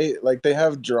catty, right? Like they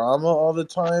have drama all the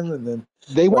time, and then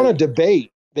they want to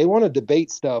debate. They want to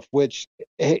debate stuff, which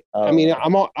I mean,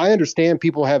 I understand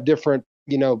people have different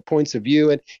points of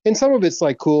view, and some of it's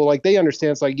like cool, like they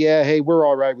understand it's like, yeah, hey, we're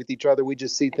all right with each other, we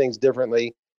just see things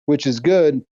differently, which is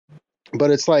good.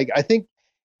 But it's like, I think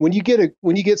when you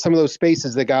get some of those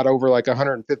spaces that got over like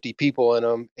 150 people in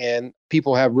them, and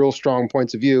people have real strong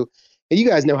points of view, and you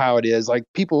guys know how it is, like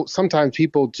sometimes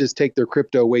people just take their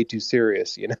crypto way too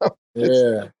serious,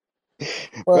 Yeah.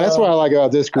 Well, that's what I like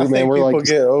about this group, man. We're people like,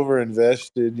 get over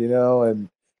invested, and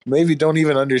maybe don't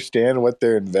even understand what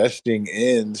they're investing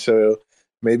in. So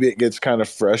maybe it gets kind of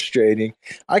frustrating.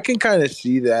 I can kind of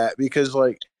see that because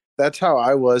like that's how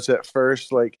I was at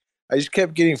first. Like I just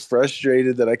kept getting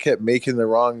frustrated that I kept making the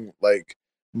wrong like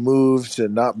moves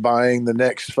and not buying the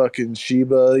next fucking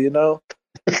Shiba, you know?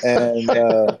 And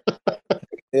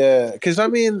yeah, because I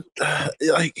mean,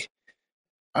 like,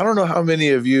 I don't know how many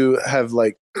of you have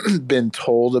like been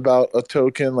told about a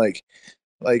token. Like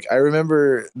I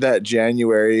remember that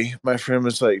January, my friend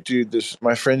was like, "Dude, this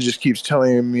my friend just keeps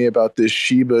telling me about this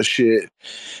Shiba shit,"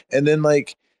 and then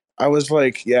like I was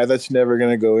like, "Yeah, that's never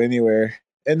gonna go anywhere."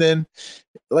 And then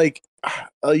like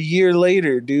a year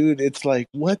later, dude, it's like,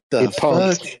 what the It fuck?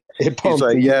 pumped. It He's pumped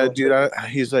like, a yeah, year. dude.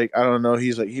 He's like, I don't know.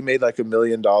 He's like, he made like $1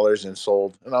 million and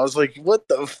sold, and I was like, what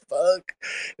the fuck?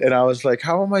 And I was like,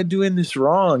 how am I doing this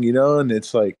wrong? You know? And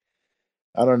it's like,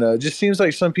 I don't know. It just seems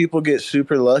like some people get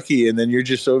super lucky, and then you're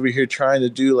just over here trying to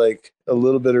do like a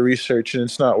little bit of research, and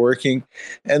it's not working.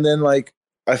 And then like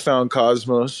I found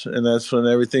Cosmos, and that's when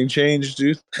everything changed,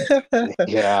 dude.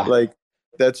 Yeah. Like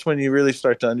that's when you really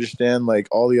start to understand like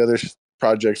all the other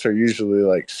projects are usually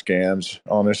like scams.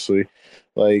 Honestly,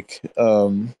 like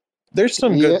there's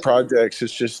some Yeah. good projects.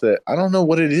 It's just that I don't know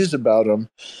what it is about them.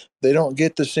 They don't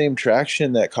get the same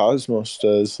traction that Cosmos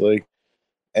does. Like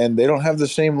and they don't have the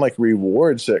same like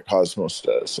rewards that Cosmos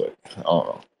does. Like, I don't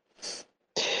know.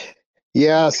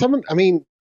 Yeah. I mean,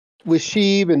 with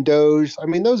Sheeb and Doge, I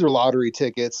mean, those are lottery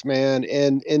tickets, man.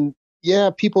 And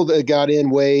yeah, people that got in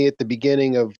way at the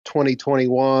beginning of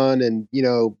 2021 and,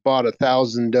 bought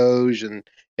 1,000 Doge and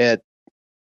at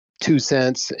 2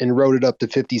 cents and wrote it up to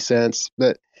 50 cents.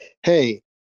 But hey,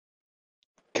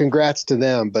 congrats to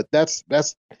them. But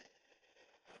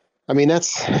I mean,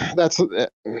 that's a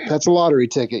lottery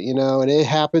ticket, and it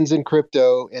happens in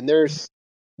crypto. And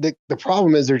the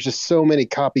problem is there's just so many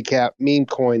copycat meme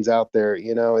coins out there.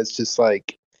 It's just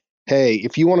like, hey,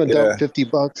 if you want to dump Yeah.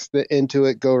 $50 into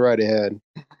it, go right ahead.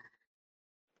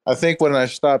 I think when I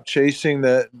stopped chasing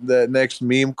that next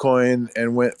meme coin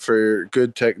and went for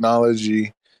good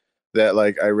technology that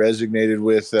like I resonated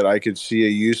with that I could see a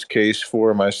use case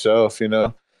for myself,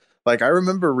 Like I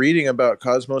remember reading about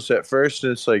Cosmos at first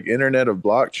and it's like Internet of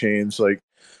Blockchains, like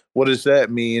what does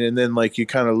that mean? And then like you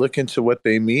kind of look into what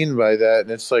they mean by that and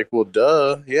it's like, well,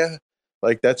 duh, yeah.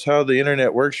 Like that's how the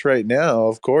internet works right now.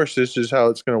 Of course, this is how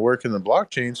it's going to work in the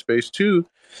blockchain space too.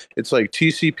 It's like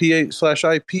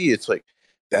TCP/IP. It's like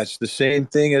that's the same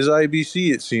thing as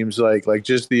IBC. It seems like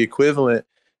just the equivalent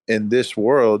in this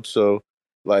world. So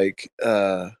like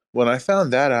when I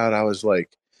found that out, I was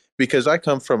like, because I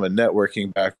come from a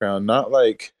networking background, not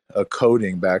like a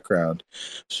coding background.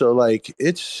 So like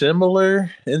it's similar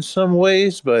in some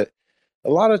ways, but a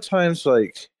lot of times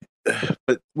like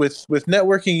but with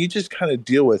networking you just kind of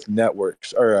deal with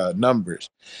networks or numbers,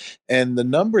 and the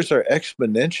numbers are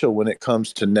exponential when it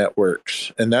comes to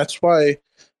networks, and that's why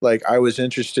like I was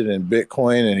interested in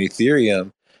Bitcoin and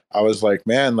Ethereum. I was like,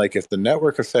 man, like if the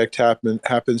network effect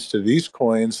happens to these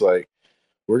coins, like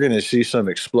we're going to see some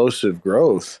explosive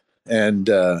growth. And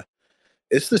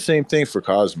it's the same thing for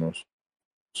Cosmos.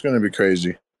 It's going to be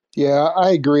crazy. Yeah,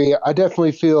 I agree. I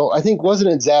definitely feel. I think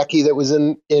wasn't it Zachy that was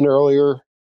in earlier,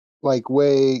 like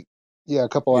a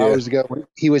couple Yeah. hours ago.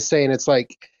 He was saying it's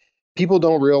like people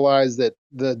don't realize that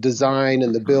the design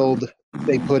and the build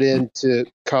they put into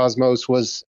Cosmos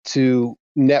was to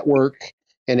network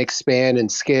and expand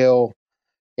and scale,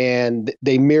 and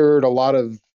they mirrored a lot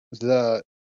of the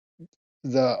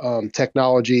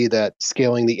technology that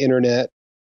scaling the internet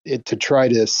to try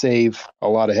to save a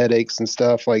lot of headaches and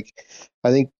stuff. Like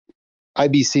I think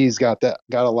IBC's got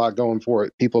a lot going for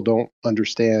it. People don't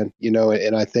understand,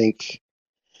 and I think,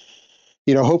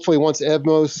 hopefully once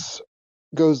Evmos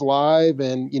goes live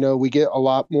and, we get a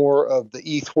lot more of the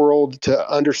ETH world to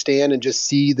understand and just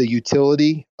see the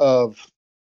utility of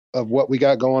what we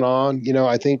got going on.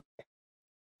 I think,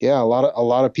 yeah, a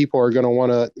lot of people are going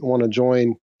to want to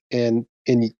join and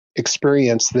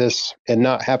experience this and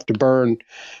not have to burn,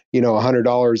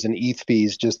 $100 in ETH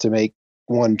fees just to make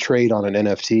one trade on an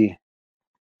NFT.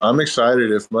 I'm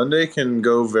excited if Monday can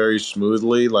go very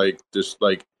smoothly, like just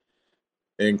like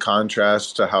in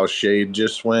contrast to how Shade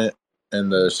just went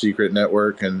and the secret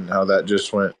network and how that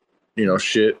just went,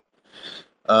 shit.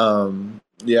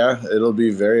 Yeah, it'll be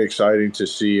very exciting to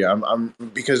see. I'm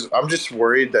because I'm just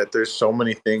worried that there's so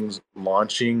many things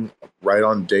launching right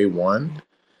on day one.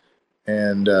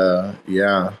 And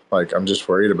yeah, like I'm just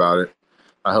worried about it.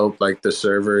 I hope like the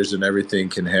servers and everything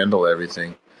can handle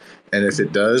everything. And if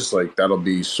it does, like that'll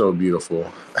be so beautiful.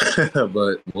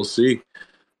 But we'll see.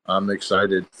 I'm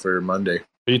excited for Monday.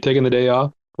 Are you taking the day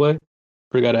off, Clay?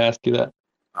 Forgot to ask you that.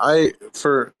 I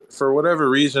for whatever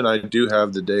reason I do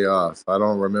have the day off. I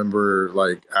don't remember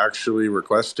like actually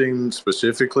requesting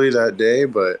specifically that day,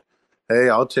 but hey,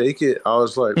 I'll take it. I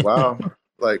was like, wow,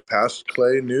 like past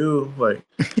Clay knew. Like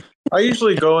I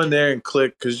usually go in there and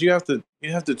click because you have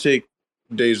to take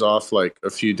days off like a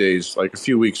few days, like a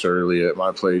few weeks early at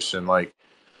my place, and like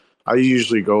I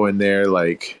usually go in there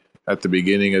like at the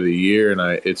beginning of the year, and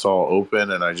it's all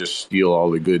open, and I just steal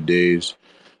all the good days.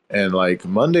 And like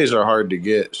Mondays are hard to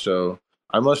get, so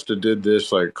I must have did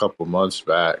this like a couple months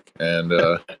back, and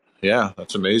yeah,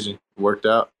 that's amazing. Worked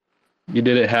out. You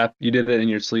did it You did it in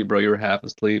your sleep, bro. You were half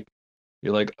asleep.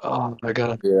 You're like, oh, I Yeah,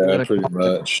 gotta pretty call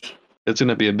it. much. It's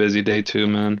gonna be a busy day too,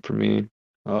 man, for me.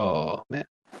 Oh man.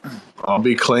 I'll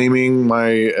be claiming my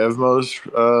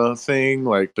Evmos thing,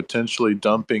 like potentially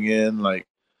dumping in like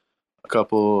a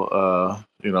couple,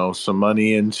 some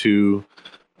money into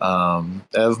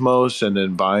Evmos, and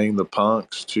then buying the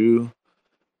punks too,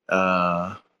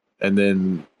 and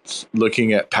then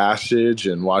looking at Passage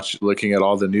and looking at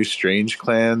all the new Strange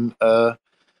Clan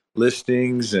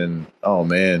listings, and oh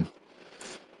man,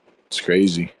 it's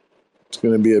crazy. It's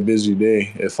gonna be a busy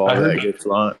day if all that gets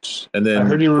launched. And then I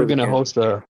heard you were gonna host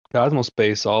a Cosmos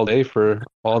Space all day for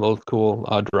all those cool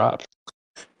drops.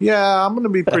 Yeah, I'm gonna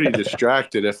be pretty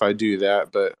distracted if I do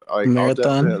that, but like Marathon.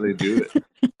 I'll definitely do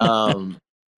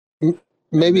it.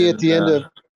 Maybe at the end of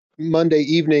Monday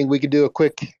evening, we could do a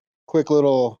quick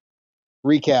little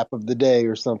recap of the day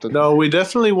or something. No, we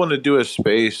definitely want to do a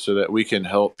space so that we can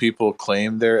help people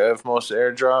claim their Evmos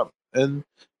airdrop, and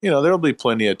there'll be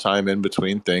plenty of time in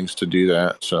between things to do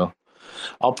that. So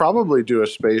I'll probably do a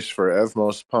space for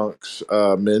Evmos punks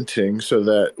minting so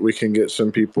that we can get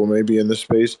some people maybe in the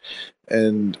space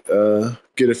and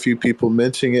get a few people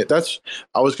minting it.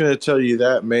 I was going to tell you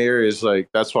that, Mayor, is like,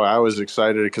 that's why I was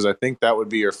excited, because I think that would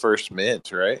be your first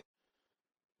mint, right?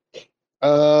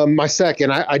 My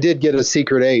second. I did get a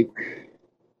secret 8.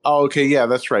 Oh, okay. Yeah,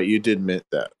 that's right. You did mint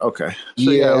that. Okay.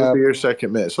 So yeah, it would be your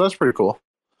second mint. So that's pretty cool.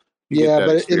 Yeah,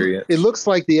 but it looks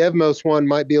like the Evmos one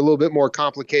might be a little bit more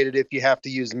complicated if you have to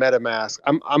use MetaMask.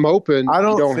 I'm hoping I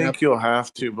don't think you'll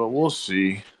have to, but we'll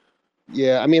see.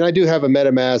 Yeah, I mean, I do have a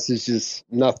MetaMask. It's just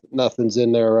nothing's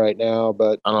in there right now.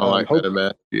 But I don't like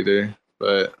MetaMask either.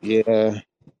 But yeah,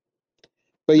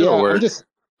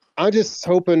 I'm just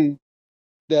hoping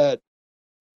that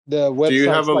the website. Do you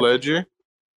have a ledger?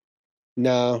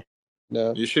 No.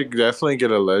 You should definitely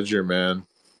get a ledger, man.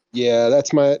 Yeah,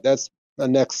 that's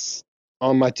next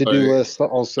on my to-do list.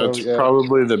 Also, that's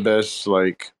probably the best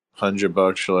like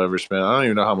 $100 you'll ever spend. I don't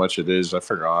even know how much it is. I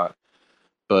forgot.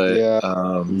 But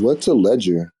what's a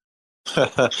ledger?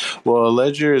 Well, a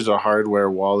ledger is a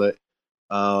hardware wallet,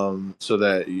 so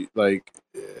that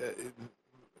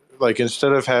like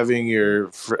instead of having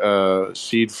your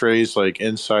seed phrase like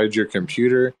inside your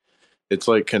computer, it's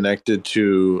like connected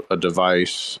to a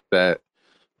device that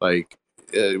like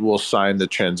it will sign the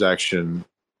transaction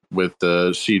with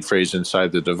the seed phrase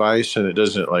inside the device, and it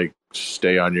doesn't like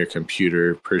stay on your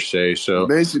computer per se. So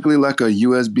basically like a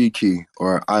USB key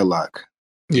or iLock.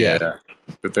 Yeah,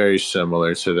 but very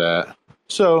similar to that.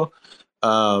 So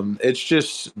it's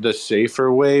just the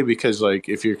safer way, because like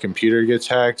if your computer gets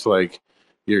hacked, like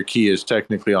your key is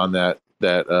technically on that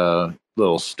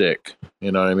little stick.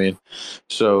 You know what I mean?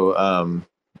 So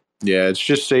yeah, it's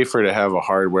just safer to have a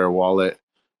hardware wallet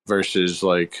versus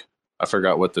like, I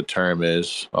forgot what the term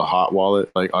is, a hot wallet,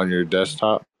 like on your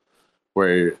desktop,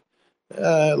 where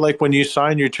like when you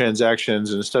sign your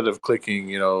transactions, instead of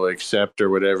clicking, accept or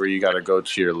whatever, you got to go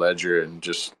to your ledger and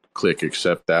just click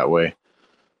accept that way.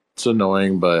 It's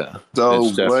annoying, but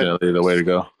it's definitely the way to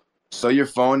go. So your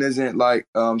phone isn't like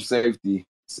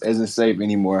isn't safe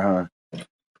anymore, huh?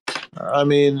 I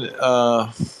mean,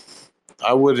 I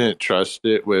wouldn't trust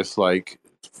it with like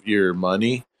your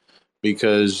money,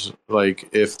 because like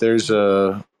if there's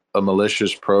a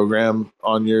malicious program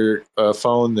on your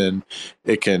phone, then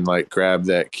it can like grab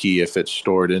that key if it's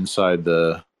stored inside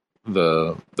the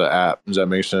app. Does that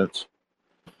make sense?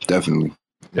 Definitely.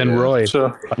 And Roy,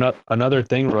 so another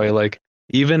thing, Roy, like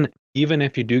even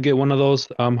if you do get one of those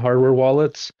hardware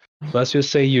wallets, let's just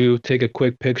say you take a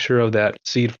quick picture of that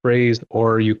seed phrase,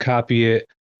 or you copy it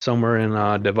somewhere in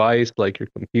a device like your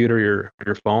computer,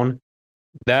 your phone.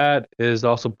 That is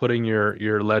also putting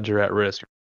your ledger at risk.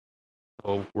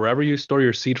 So wherever you store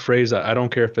your seed phrase, I don't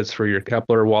care if it's for your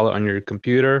Kepler wallet on your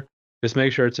computer, just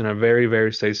make sure it's in a very,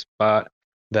 very safe spot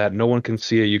that no one can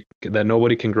see it, that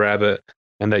nobody can grab it,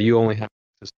 and that you only have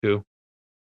access to.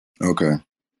 Okay.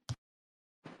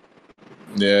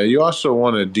 Yeah, you also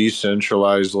want to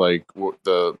decentralize like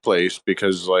the place,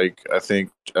 because like I think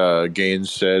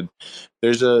Gaines said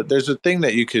there's a thing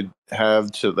that you could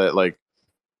have to that like,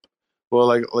 well,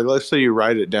 like let's say you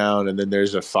write it down and then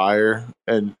there's a fire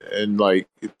and like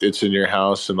it's in your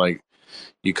house, and like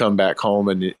you come back home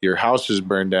and your house is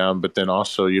burned down, but then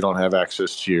also you don't have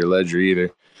access to your ledger either.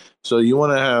 So you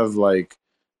want to have like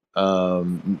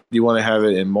you want to have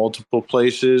it in multiple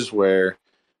places where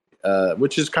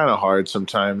which is kind of hard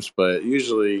sometimes, but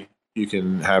usually you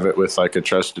can have it with like a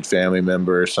trusted family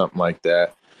member or something like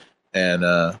that.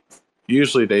 And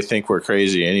usually they think we're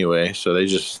crazy anyway, so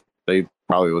they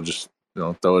probably will just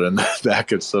throw it in the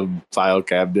back of some file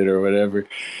cabinet or whatever,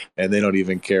 and they don't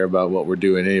even care about what we're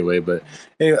doing anyway. But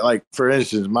anyway, like for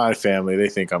instance, my family, they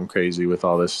think I'm crazy with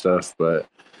all this stuff, but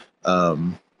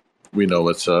we know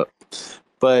what's up.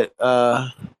 But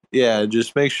yeah,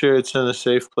 just make sure it's in a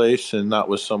safe place and not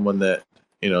with someone that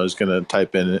is gonna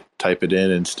type it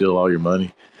in and steal all your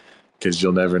money, because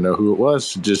you'll never know who it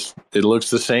was. Just it looks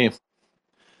the same.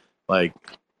 Like,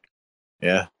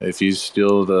 yeah, if you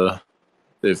steal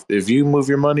if you move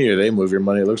your money or they move your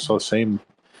money, it looks all the same.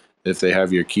 If they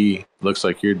have your key, it looks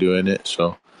like you're doing it.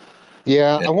 So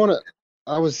yeah.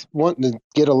 I was wanting to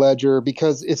get a ledger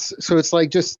because it's like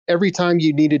just every time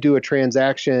you need to do a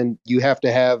transaction, you have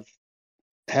to have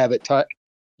it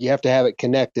you have to have it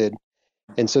connected,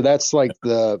 and so that's like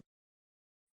the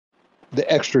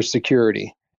extra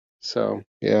security. So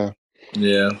yeah.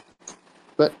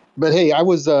 But hey, I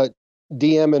was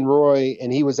DMing Roy,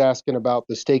 and he was asking about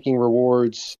the staking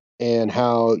rewards and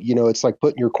how it's like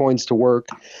putting your coins to work.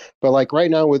 But like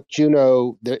right now with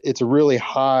Juno, it's a really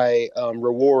high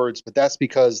rewards, but that's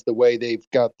because the way they've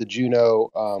got the Juno,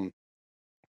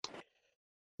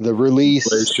 the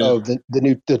release inflation. of the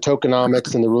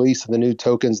tokenomics and the release of the new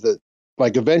tokens, that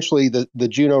like eventually the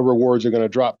Juno rewards are going to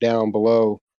drop down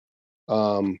below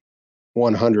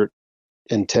 110%.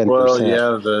 Well,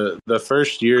 yeah, the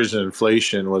first year's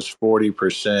inflation was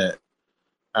 40%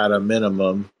 at a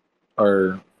minimum,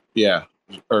 or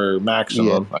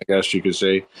maximum, I guess you could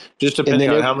say, just depending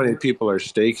on how many people are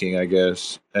staking, I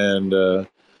guess. And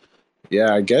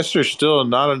yeah, I guess there's still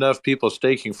not enough people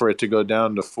staking for it to go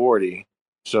down to 40.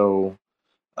 So,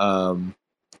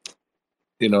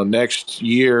 next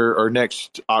year or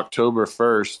next October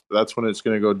 1st, that's when it's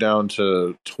going to go down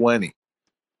to 20.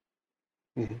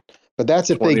 Mm-hmm. But that's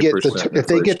if they get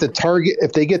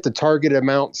the target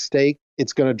amount stake,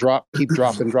 it's going to keep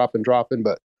dropping.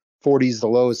 But 40 is the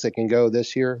lowest it can go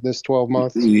this year, this 12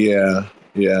 months. Yeah,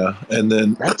 and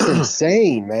then that's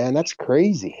insane, man. That's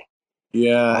crazy.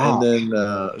 Yeah, wow. And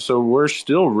then so we're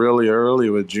still really early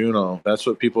with Juno. That's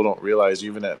what people don't realize.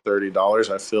 Even at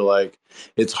 $30, I feel like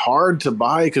it's hard to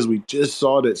buy because we just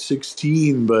saw it at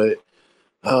 16. But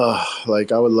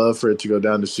like I would love for it to go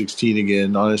down to 16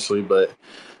 again, honestly. But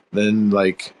then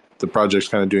like the project's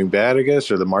kind of doing bad, I guess,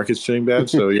 or the market's doing bad.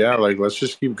 So yeah, like let's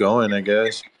just keep going, I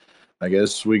guess. I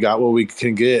guess we got what we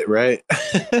can get, right?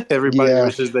 Everybody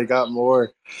wishes they got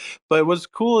more. But what's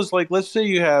cool is like, let's say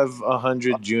you have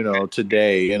 100 Juno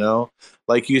today,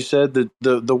 like you said,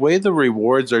 the way the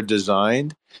rewards are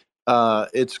designed,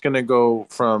 it's going to go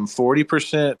from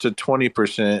 40% to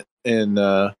 20% in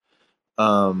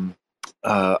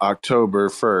October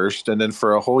 1st. And then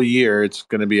for a whole year, it's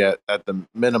going to be at the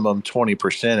minimum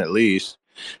 20% at least.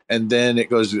 And then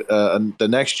it goes, the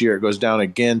next year, it goes down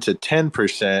again to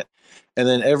 10%. And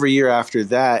then every year after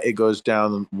that, it goes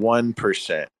down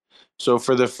 1%. So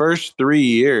for the first 3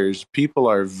 years, people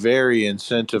are very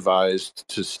incentivized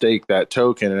to stake that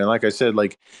token. And like I said,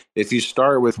 like if you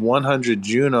start with 100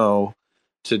 Juno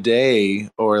today,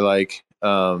 or like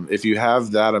if you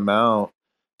have that amount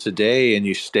today and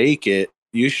you stake it,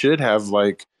 you should have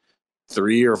like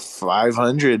 300 or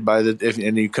 500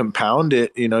 and you compound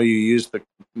it. You use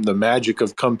the magic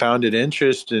of compounded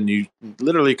interest, and you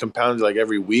literally compound it like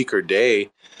every week or day.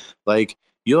 Like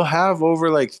you'll have over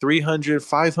like 300,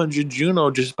 500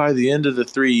 Juno just by the end of the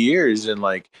 3 years, and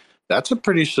like that's a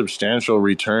pretty substantial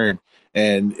return.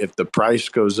 And if the price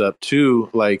goes up too,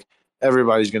 like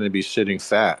everybody's going to be sitting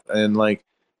fat. And like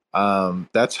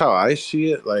that's how I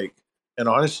see it. Like, and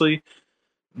honestly,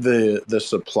 the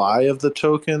supply of the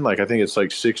token, like I think it's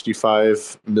like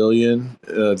 65 million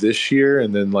this year,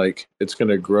 and then like it's going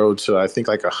to grow to I think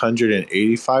like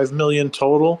 185 million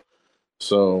total.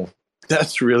 So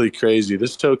that's really crazy.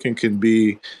 This token can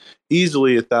be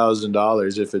easily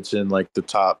 $1,000 if it's in like the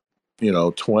top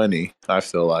 20, I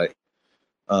feel like.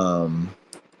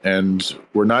 And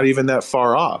we're not even that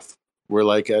far off. We're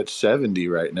like at 70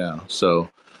 right now. So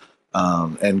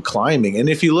and climbing. And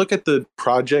if you look at the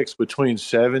projects between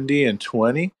 70 and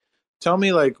 20, tell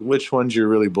me like which ones you're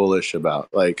really bullish about.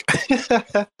 Like,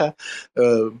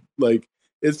 like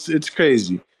it's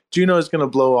crazy. Juno is going to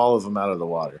blow all of them out of the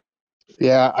water.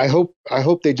 Yeah, I hope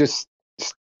they just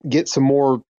get some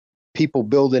more people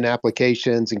building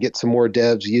applications and get some more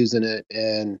devs using it,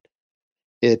 and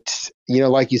it,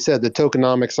 like you said, the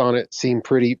tokenomics on it seem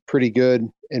pretty good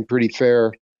and pretty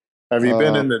fair. Have you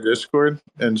been in the Discord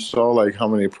and saw like how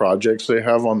many projects they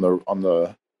have on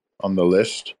the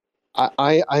list? I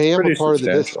am a Pretty part of the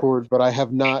substantial. Discord, but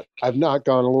I've not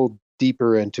gone a little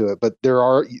deeper into it. But there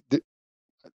are,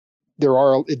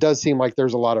 it does seem like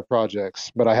there's a lot of projects,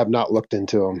 but I have not looked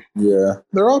into them. Yeah,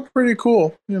 they're all pretty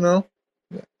cool.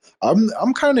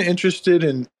 I'm kind of interested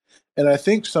in, and I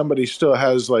think somebody still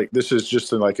has like this is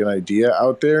just like an idea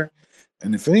out there,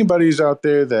 and if anybody's out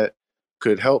there that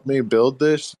could help me build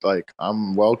this, like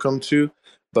I'm welcome to.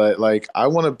 But like I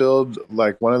want to build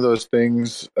like one of those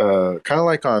things, kind of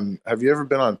like on. Have you ever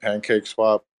been on Pancake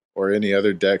Swap or any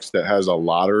other decks that has a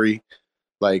lottery,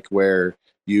 like where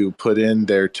you put in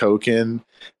their token,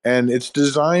 and it's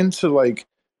designed to like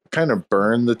kind of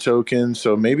burn the token.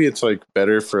 So maybe it's like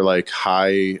better for like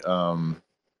high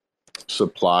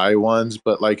supply ones,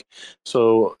 but like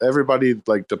so everybody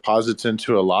like deposits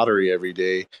into a lottery every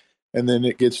day and then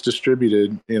it gets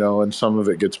distributed, and some of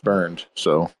it gets burned.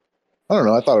 So I don't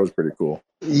know. I thought it was pretty cool.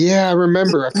 Yeah, I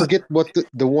remember. I forget what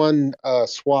the one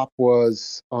swap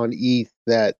was on ETH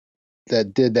that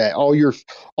did that.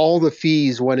 All the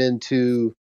fees went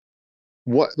into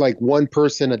what, like one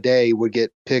person a day would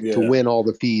get picked to win all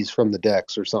the fees from the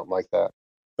decks or something like that.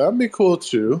 That'd be cool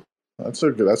too. That's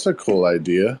a cool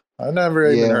idea. I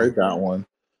never even heard that one.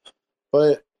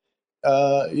 But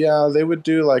yeah, they would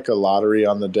do like a lottery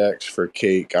on the decks for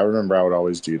cake. I remember I would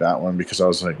always do that one because I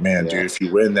was like, man, dude, if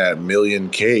you win that million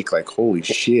cake, like holy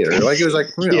shit. Or like it was like,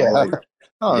 like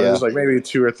oh, it was like maybe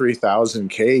 2,000 or 3,000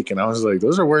 cake. And I was like,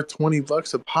 those are worth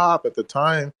 $20 a pop at the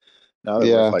time. Now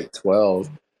they're worth like 12.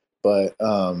 But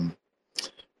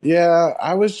yeah,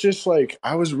 I was just like,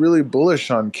 I was really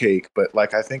bullish on cake, but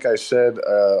like I think I said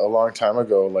a long time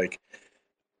ago, like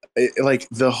like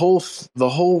the whole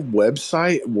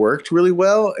website worked really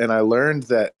well, and I learned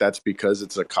that that's because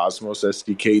it's a Cosmos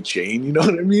SDK chain. You know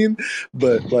what I mean?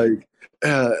 But like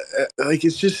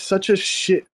it's just such a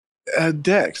shit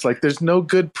Dex. Like there's no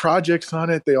good projects on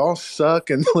it. They all suck,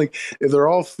 and like they're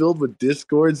all filled with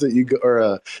discords that you go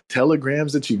or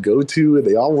telegrams that you go to, and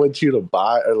they all want you to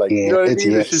buy or like you know what I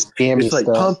mean. It's just it's like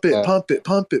pump it, pump it,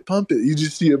 pump it, pump it. You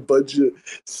just see a bunch of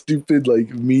stupid like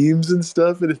memes and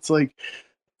stuff, and it's like,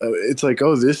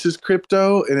 oh, this is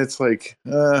crypto, and it's like,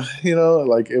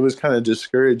 like it was kind of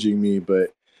discouraging me,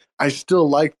 but I still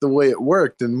liked the way it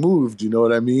worked and moved. You know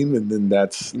what I mean? And then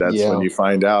that's when you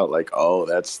find out, like, oh,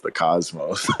 that's the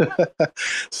Cosmos.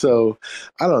 So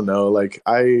I don't know. Like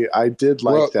I did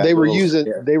like that. They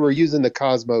were using the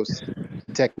Cosmos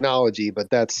technology, but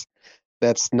that's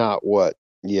not what.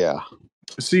 Yeah.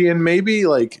 See, and maybe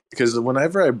like because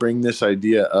whenever I bring this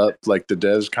idea up, like the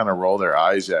devs kind of roll their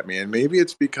eyes at me, and maybe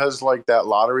it's because like that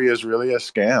lottery is really a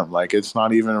scam, like it's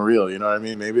not even real. You know what I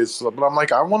mean? Maybe it's, but I'm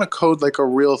like, I want to code like a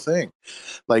real thing.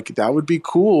 Like that would be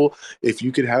cool if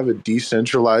you could have a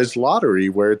decentralized lottery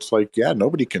where it's like, yeah,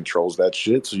 nobody controls that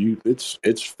shit, so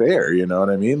it's fair. You know what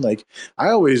I mean? Like I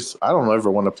don't ever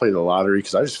want to play the lottery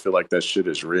because I just feel like that shit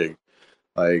is rigged.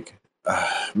 Like.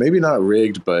 Maybe not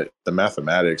rigged, but the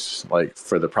mathematics, like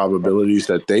for the probabilities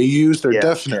that they use, they're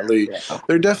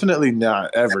definitely not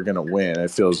ever gonna win.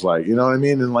 It feels like, you know what I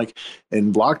mean? And like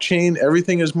in blockchain,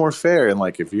 everything is more fair. And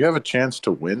like if you have a chance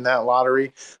to win that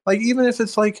lottery, like even if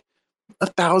it's like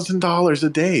 $1,000 a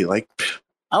day, like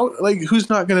who's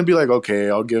not gonna be like,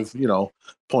 okay, I'll give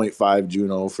 0.5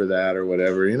 Juno for that or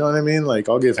whatever. You know what I mean? Like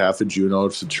I'll give half a Juno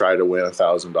to try to win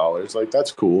 $1,000. Like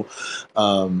that's cool.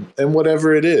 And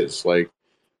whatever it is, like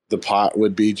the pot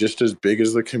would be just as big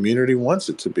as the community wants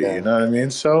it to be. You know what I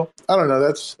mean? So I don't know.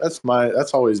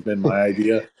 That's always been my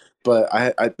idea, but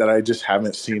I just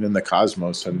haven't seen in the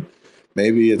Cosmos, and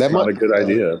maybe it's not a good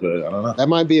idea, but I don't know. That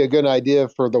might be a good idea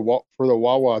for the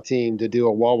Wawa team to do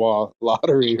a Wawa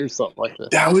lottery or something like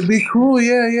that. That would be cool.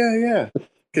 Yeah.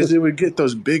 Because it would get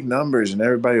those big numbers and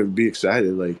everybody would be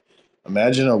excited. Like,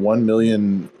 imagine a 1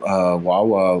 million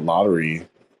Wawa lottery.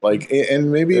 Like,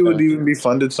 and maybe it would even be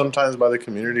funded sometimes by the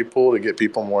community pool to get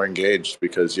people more engaged.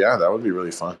 Because that would be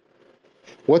really fun.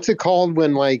 What's it called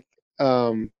when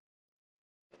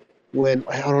when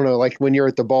I don't know, like when you're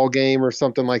at the ball game or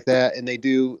something like that, and they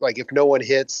do like if no one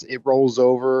hits, it rolls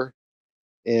over,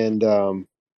 and oh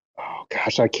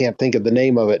gosh, I can't think of the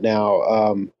name of it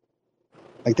now.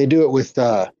 Like they do it with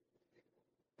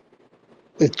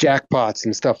jackpots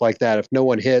and stuff like that. If no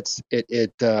one hits,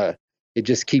 it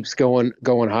just keeps going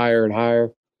higher and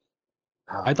higher.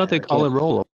 Oh, I thought they call it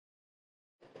rollover.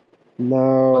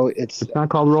 No, it's not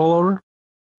called rollover.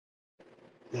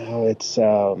 No, it's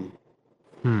and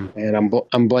I'm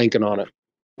blanking on it.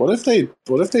 What if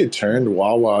they turned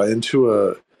Wawa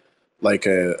into like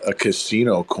a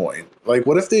casino coin. Like,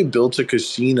 what if they built a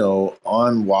casino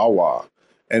on Wawa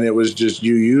and it was just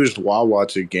you used Wawa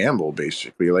to gamble,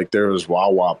 basically? Like there was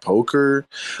Wawa poker.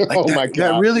 Like Oh my that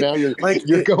god! really Now like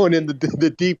you're going in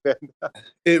the deep end.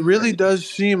 it really does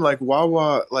seem like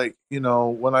Wawa, like,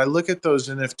 when I look at those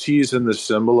NFTs and the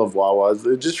symbol of Wawa,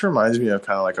 it just reminds me of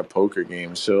kind of like a poker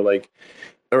game. So like,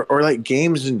 or like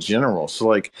games in general. So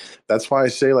like, that's why I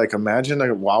say, like, imagine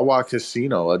a Wawa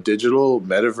casino, a digital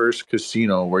metaverse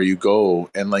casino where you go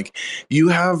and like you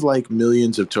have like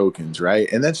millions of tokens,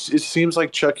 right? And it seems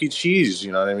like Chuck E. Cheese,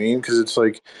 you know what I mean? Because it's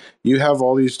like you have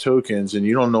all these tokens and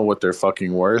you don't know what they're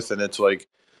fucking worth, and it's like,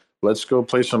 let's go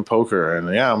play some poker. And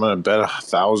yeah, I'm gonna bet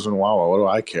 1,000 Wawa. What do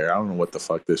I care? I don't know what the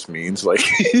fuck this means. Like,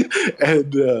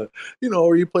 and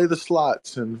or you play the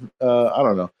slots, and I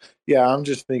don't know. Yeah, I'm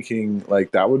just thinking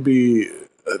like that would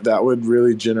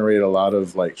really generate a lot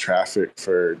of like traffic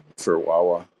for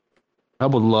Wawa. I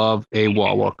would love a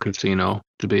Wawa casino,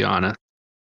 to be honest.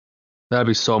 That'd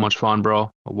be so much fun,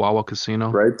 bro. A Wawa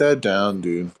casino. Write that down,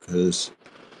 dude, because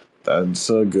that's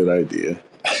a good idea.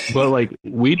 But like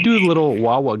we do little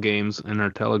Wawa games in our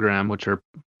Telegram, which are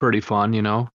pretty fun,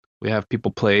 We have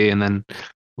people play, and then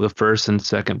the first and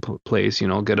second place,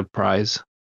 get a prize.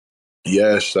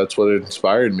 Yes, that's what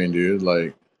inspired me, dude.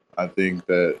 Like, I think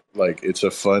that like it's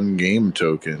a fun game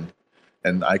token,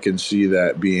 and I can see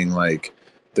that being like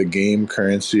the game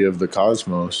currency of the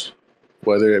cosmos,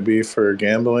 whether it be for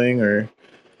gambling or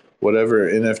whatever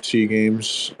NFT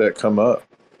games that come up.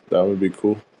 That would be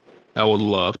cool. I would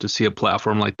love to see a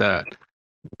platform like that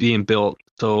being built,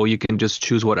 so you can just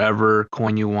choose whatever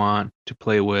coin you want to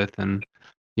play with and,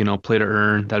 play to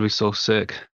earn. That'd be so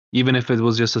sick. Even if it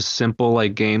was just a simple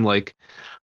like game, like,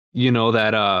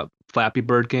 that Flappy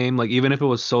Bird game, like even if it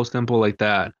was so simple like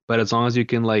that, but as long as you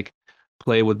can like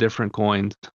play with different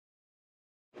coins.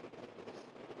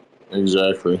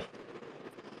 Exactly.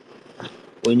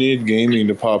 We need gaming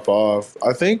to pop off.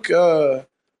 I think the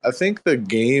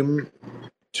game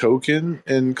token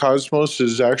in Cosmos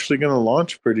is actually going to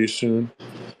launch pretty soon.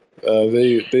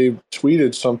 They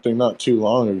tweeted something not too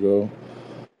long ago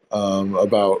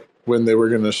about when they were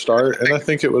going to start, and I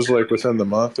think it was like within the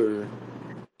month or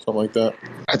something like that.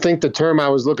 I think the term I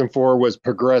was looking for was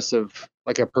progressive,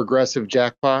 like a progressive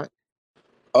jackpot.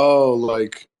 Oh,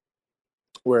 like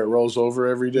where it rolls over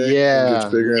every day? Yeah, and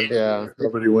gets bigger and yeah.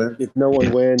 nobody wins. If no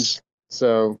one wins,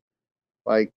 so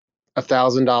like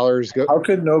 $1,000 go. How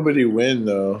could nobody win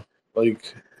though?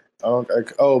 Like,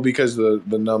 because the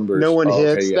numbers. No one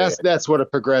hits. Okay, That's what a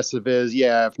progressive is.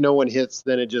 Yeah, if no one hits,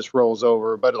 then it just rolls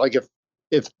over. But like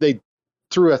if they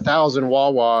threw 1,000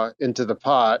 Wawa into the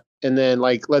pot, and then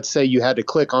like let's say you had to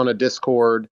click on a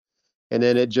Discord, and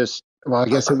then it just I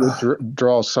guess it would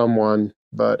draw someone.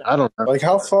 But I don't know. Like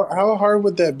how hard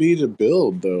would that be to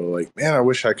build though? Like, man, I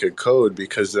wish I could code,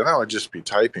 because then I would just be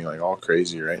typing like all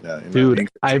crazy right now. Dude,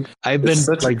 I've been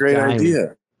such like a great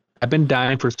idea. I've been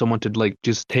dying for someone to like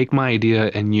just take my idea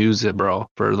and use it, bro,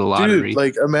 for the lottery. Dude,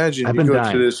 like imagine you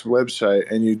go to this website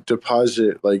and you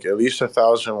deposit like at least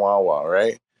 1,000 Wawa,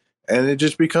 right? And it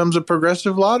just becomes a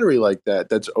progressive lottery like that.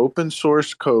 That's open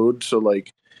source code, so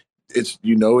like it's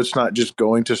it's not just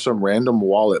going to some random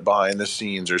wallet behind the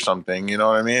scenes or something, you know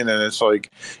what I mean? And it's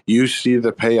like you see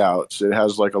the payouts. It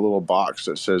has like a little box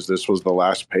that says this was the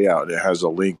last payout. It has a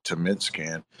link to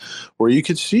MintScan where you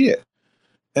could see it.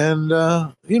 And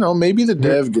maybe the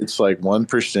dev gets like 1%,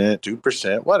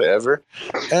 2%, whatever.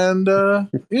 And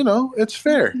it's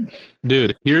fair.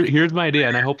 Dude, here's my idea,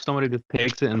 and I hope somebody just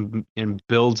takes it and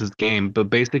builds this game. But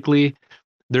basically,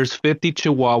 there's 50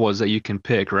 chihuahuas that you can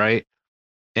pick, right?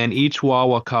 And each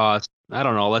Wawa costs, I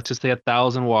don't know, let's just say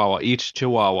 1,000 Wawa, each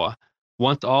Chihuahua.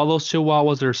 Once all those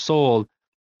Chihuahuas are sold,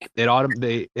 it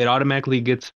automatically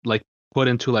gets like put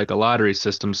into like a lottery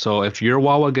system. So if your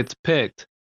Wawa gets picked,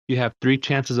 you have 3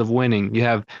 chances of winning. You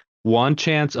have 1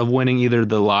 chance of winning either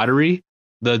the lottery,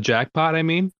 the jackpot, I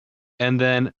mean, and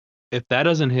then if that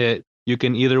doesn't hit, you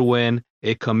can either win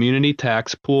a community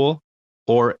tax pool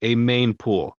or a main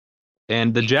pool.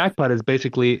 And the jackpot is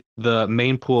basically the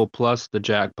main pool plus the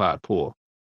jackpot pool.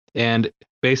 And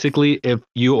basically, if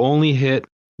you only hit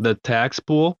the tax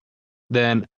pool,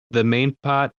 then the main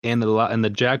pot and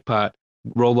the jackpot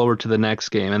roll over to the next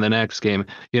game and the next game.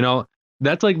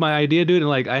 That's like my idea, dude. And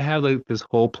like I have like this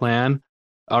whole plan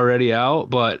already out,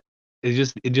 but it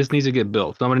just needs to get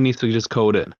built. Somebody needs to just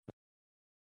code it.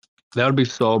 That would be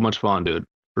so much fun, dude.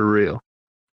 For real.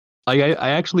 Like I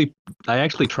actually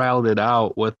trialed it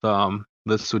out with the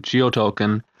Suchio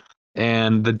token,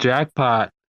 and the jackpot,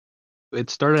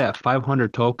 it started at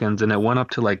 500 tokens and it went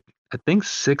up to like I think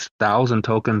 6,000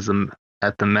 tokens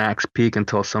at the max peak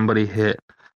until somebody hit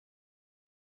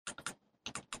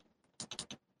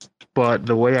but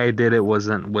the way I did it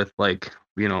wasn't with like,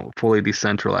 fully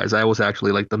decentralized. I was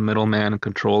actually like the middleman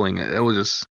controlling it. It was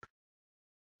just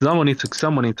someone needs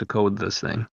to code this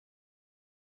thing.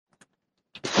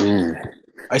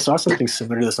 I saw something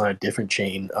similar to this on a different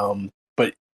chain,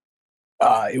 but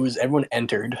it was everyone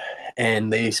entered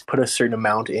and they put a certain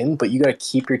amount in, but you got to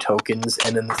keep your tokens,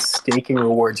 and then the staking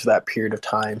rewards for that period of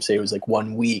time, say it was like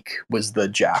 1 week, was the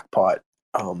jackpot.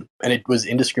 And it was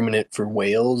indiscriminate for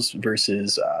whales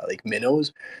versus like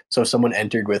minnows. So if someone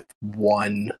entered with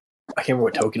one, I can't remember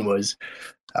what token was,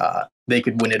 they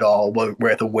could win it all.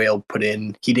 Where the whale put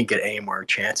in, he didn't get any more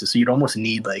chances. So you'd almost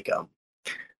need like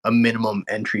a minimum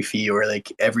entry fee, or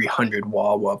like every 100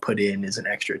 Wawa put in is an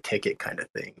extra ticket kind of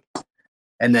thing.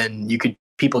 And then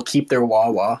people keep their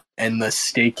Wawa, and the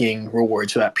staking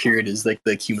rewards for that period is like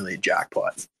the accumulated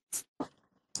jackpot.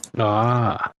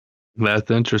 Ah, that's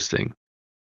interesting.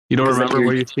 You don't remember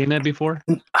where you've seen that before?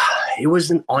 It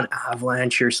wasn't on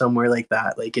Avalanche or somewhere like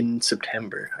that, like in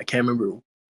September. I can't remember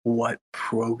what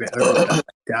program or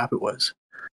app it was.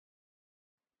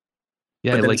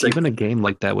 Yeah, like even a game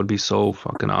like that would be so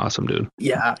fucking awesome, dude.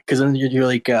 Yeah, because then you're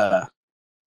like,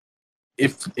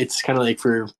 if it's kind of like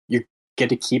you get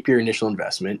to keep your initial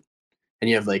investment, and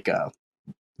you have like a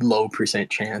low %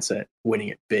 chance at winning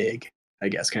it big, I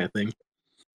guess, kind of thing.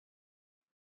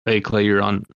 Hey Clay, you're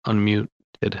unmuted.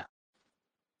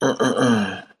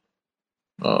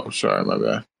 Oh, sorry, my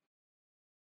bad.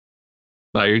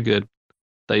 No, you're good.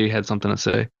 Thought you had something to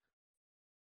say.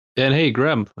 And hey,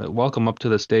 Graham, welcome up to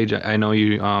the stage. I know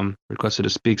you requested to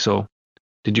speak, so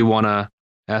did you want to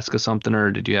ask us something,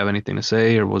 or did you have anything to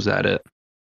say, or was that it?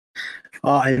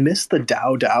 I missed the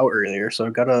DAO earlier, so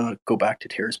I've got to go back to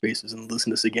TerraSpaces and listen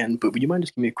to this again. But would you mind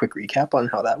just giving me a quick recap on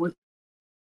how that went?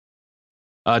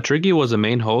 Triggy was the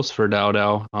main host for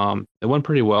DAO. It went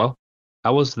pretty well.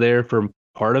 I was there for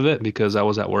part of it because I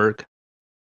was at work.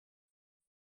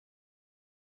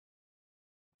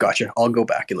 Gotcha. I'll go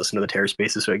back and listen to the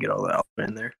TerraSpaces so I get all that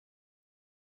in there.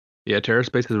 Yeah,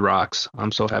 TerraSpaces rocks.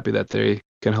 I'm so happy that they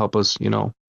can help us,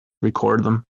 record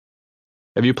them.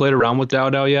 Have you played around with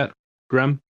DAO yet,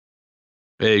 Grem?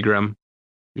 Hey, Grem,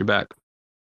 you're back.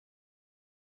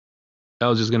 I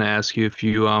was just gonna ask you if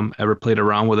you ever played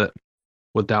around with it,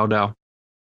 with DAO.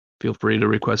 Feel free to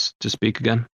request to speak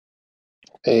again.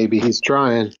 Maybe he's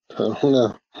trying. I don't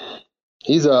know.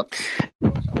 He's up.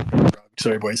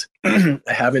 Sorry, boys. I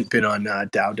haven't been on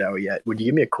DAO yet. Would you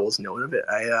give me a Cole's note of it?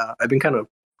 I've been kind of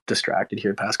distracted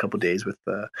here the past couple of days with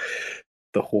the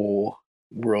whole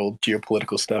world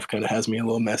geopolitical stuff. Kind of has me a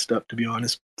little messed up, to be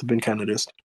honest. I've been kind of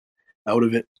just out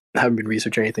of it. I haven't been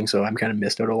researching anything, so I'm kind of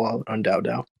missed out a lot on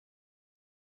DAO.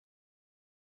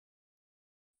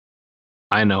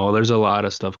 I know there's a lot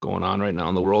of stuff going on right now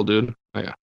in the world, dude.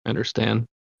 I understand.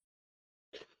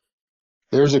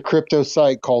 There's a crypto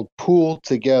site called Pool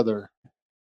Together.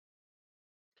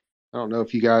 I don't know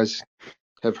if you guys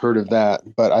have heard of that,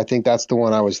 but I think that's the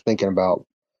one I was thinking about.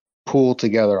 Pool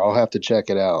Together. I'll have to check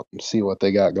it out and see what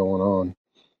they got going on.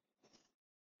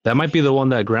 That might be the one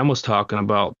that Graham was talking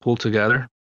about. Pool Together.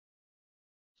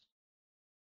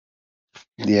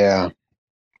 Yeah.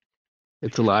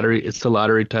 It's a lottery. It's the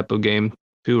lottery type of game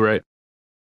too, right?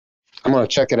 I'm gonna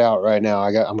check it out right now.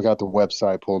 I got the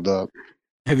website pulled up.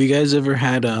 Have you guys ever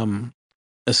had a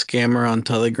scammer on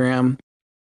Telegram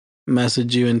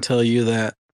message you and tell you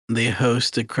that they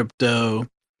host a crypto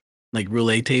like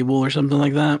roulette table or something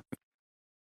like that,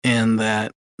 and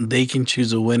that they can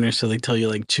choose a winner? So they tell you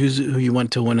like choose who you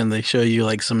want to win, and they show you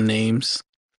like some names,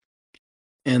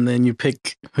 and then you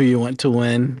pick who you want to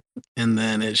win, and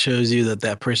then it shows you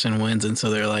that person wins, and so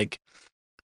they're like,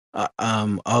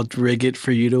 I'll rig it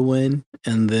for you to win,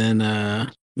 and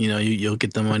then you'll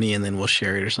get the money, and then we'll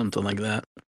share it or something like that.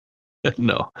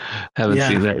 No, haven't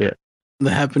seen that yet.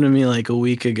 That happened to me like a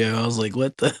week ago. I was like,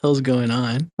 what the hell's going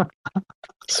on?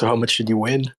 So how much did you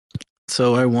win?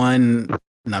 So I won.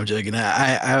 No, I'm joking.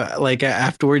 I like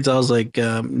afterwards I was like,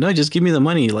 no, just give me the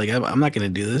money. Like I'm not gonna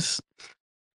do this.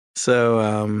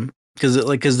 So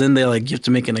because then they like you have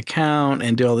to make an account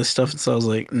and do all this stuff. And so I was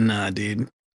like, nah, dude.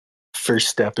 First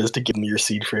step is to give them your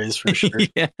seed phrase for sure.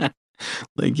 Yeah.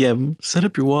 Like, yeah, set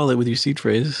up your wallet with your seed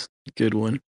phrase. Good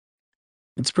one.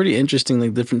 It's pretty interesting,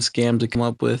 like different scams to come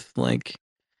up with. Like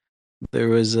there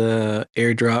was a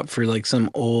airdrop for like some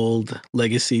old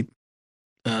legacy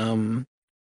token,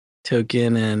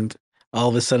 and all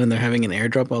of a sudden they're having an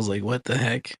airdrop. I was like, what the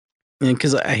heck? And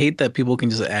because I hate that people can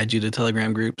just add you to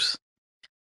Telegram groups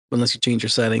unless you change your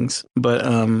settings. But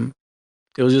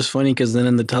it was just funny because then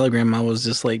in the Telegram I was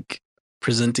just like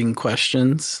presenting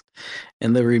questions,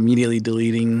 and they were immediately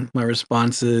deleting my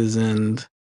responses, and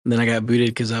then I got booted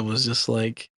because I was just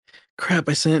like crap,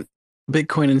 I sent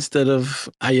Bitcoin instead of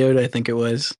IOTA, I think it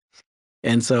was.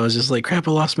 And so I was just like, crap,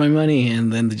 I lost my money.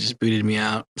 And then they just booted me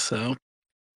out. So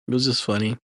it was just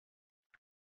funny.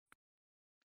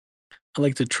 I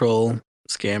like to troll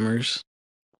scammers.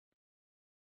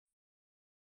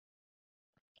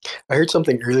 I heard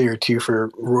something earlier too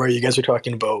for Roy. You guys are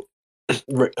talking about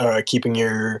keeping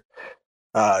your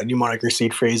mnemonic or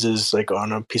seed phrases like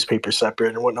on a piece of paper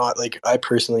separate and whatnot. Like I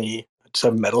personally just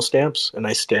have metal stamps, and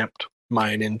I stamped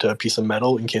mine into a piece of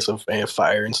metal in case of a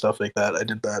fire and stuff like that. I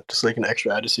did that just like an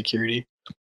extra added security.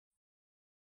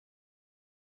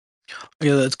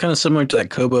 Yeah, that's kind of similar to that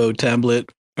Kobo tablet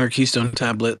or Keystone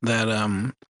tablet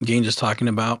that Gain just talking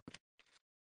about.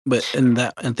 But in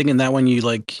that, I think in that one you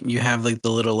have like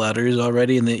the little letters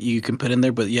already, and that you can put in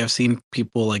there. But yeah, I've seen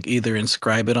people like either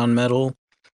inscribe it on metal,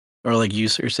 or like you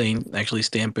are saying, actually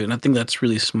stamp it. And I think that's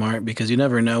really smart because you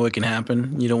never know what can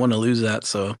happen. You don't want to lose that,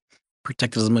 so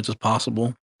protect it as much as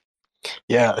possible.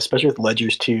 Yeah, especially with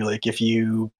ledgers too. Like if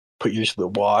you put yours to the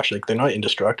wash, like they're not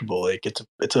indestructible. Like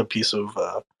it's a piece of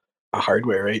a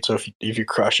hardware, right? So if you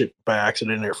crush it by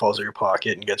accident or it falls out of your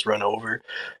pocket and gets run over,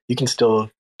 you can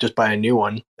still just buy a new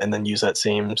one and then use that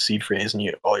same seed phrase,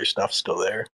 and all your stuff's still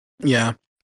there. Yeah.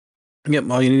 Yep.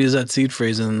 All you need is that seed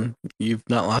phrase, and you've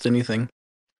not lost anything.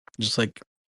 Just like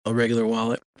a regular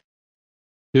wallet.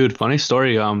 Dude, funny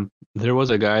story. There was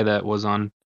a guy that was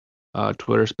on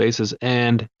Twitter Spaces,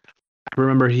 and I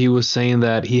remember he was saying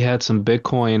that he had some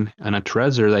Bitcoin and a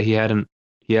Trezor that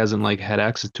he hasn't like had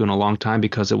access to in a long time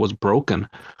because it was broken.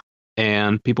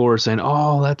 And people were saying,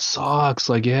 "Oh, that sucks.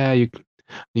 Like, yeah,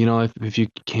 you know, if you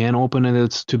can't open it,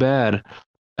 it's too bad."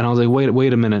 And I was like,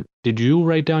 "Wait a minute. Did you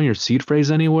write down your seed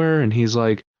phrase anywhere?" And he's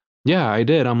like, "Yeah, I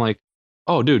did." I'm like,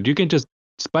 "Oh, dude, you can just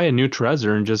buy a new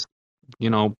Trezor and just,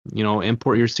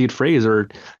 import your seed phrase, or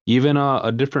even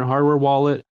a different hardware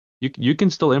wallet. You can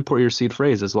still import your seed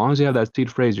phrase as long as you have that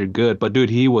seed phrase, you're good." But dude,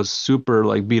 he was super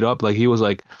like beat up. Like he was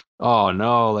like, "Oh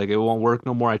no, like it won't work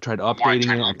no more. I tried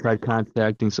updating it. I tried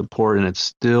contacting support, and it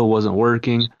still wasn't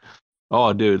working."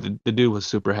 Oh, dude, the dude was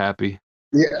super happy.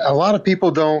 Yeah, a lot of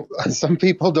people don't. Some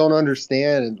people don't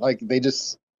understand, and like they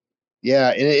just,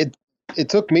 yeah. And it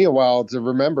took me a while to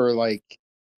remember, like,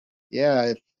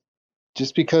 yeah,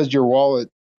 just because your wallet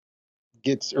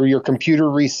gets or your computer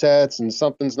resets and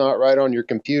something's not right on your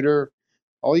computer,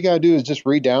 all you gotta do is just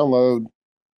re-download,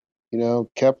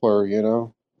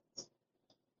 Kepler.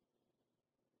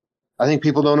 I think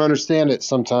people don't understand it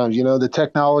sometimes. The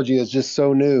technology is just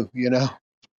so new.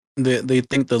 They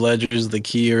think the ledger is the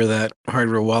key or that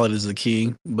hardware wallet is the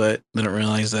key, but they don't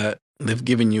realize that they've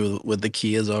given you what the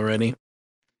key is already.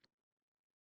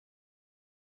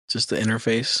 Just the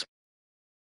interface.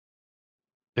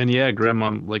 And yeah,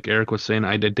 Grim, like Eric was saying,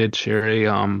 I did share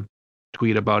a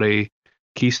tweet about a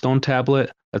Keystone tablet.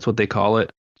 That's what they call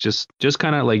it. Just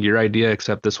kind of like your idea,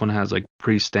 except this one has like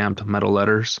pre-stamped metal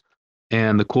letters.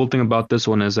 And the cool thing about this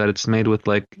one is that it's made with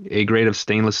like a grade of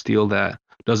stainless steel that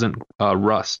doesn't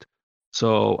rust.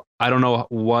 So I don't know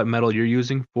what metal you're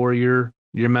using for your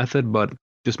method, but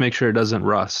just make sure it doesn't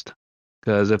rust.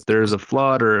 Because if there's a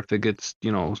flood or if it gets,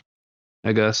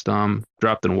 I guess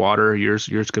dropped in water, yours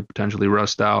could potentially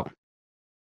rust out.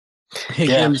 Hey,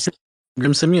 Yeah.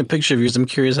 Grim, send me a picture of yours. I'm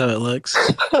curious how it looks.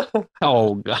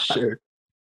 Oh god. Sure.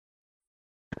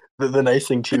 The nice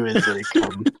thing too is like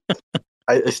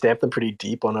I stamped them pretty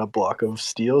deep on a block of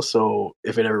steel, so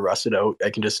if it ever rusted out, I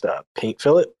can just paint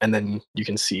fill it, and then you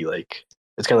can see like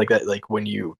it's kind of like that, like when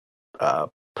you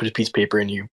put a piece of paper and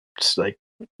you just like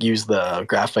use the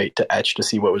graphite to etch to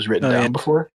see what was written down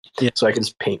before. Yeah. So I can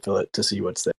just paint fill it to see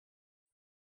what's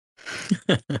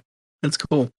there. That's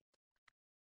cool.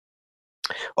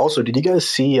 Also, did you guys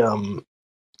see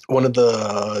one of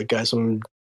the guys from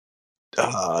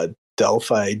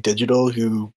Delphi Digital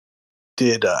who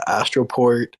did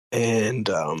Astroport and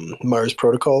Mars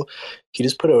Protocol? He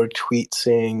just put out a tweet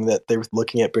saying that they're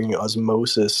looking at bringing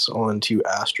osmosis onto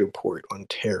Astroport on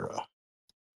Terra.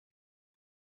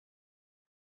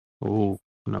 Oh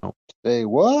no. Say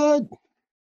what?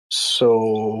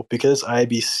 So because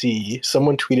IBC,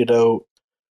 someone tweeted out,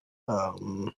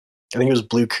 I think it was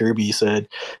Blue Kirby, said,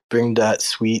 "Bring that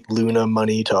sweet Luna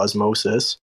money to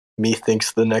osmosis. Me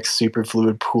thinks the next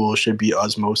superfluid pool should be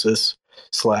osmosis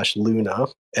 / Luna."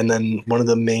 And then one of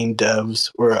the main devs,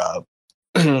 or I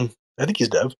think he's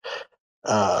dev,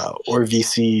 or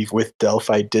VC with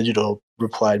Delphi Digital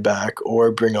replied back,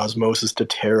 "Or bring osmosis to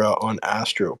Terra on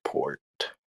Astroport."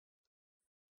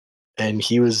 And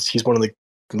he's one of the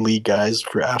lead guys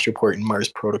for Astroport and Mars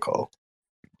Protocol.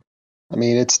 I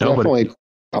mean, it's definitely.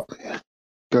 Oh,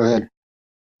 go ahead.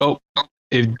 Oh,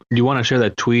 if you want to share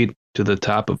that tweet, to the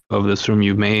top of this room,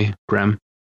 you may, Graham.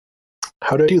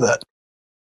 How do I do that?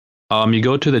 You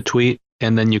go to the tweet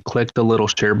and then you click the little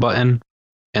share button,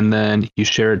 and then you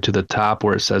share it to the top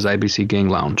where it says IBC Gang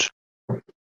Lounge.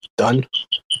 Done.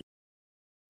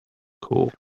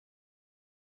 Cool.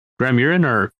 Graham, you're in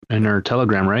our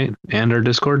Telegram, right? And our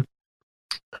Discord?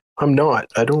 I'm not.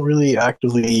 I don't really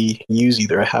actively use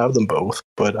either. I have them both,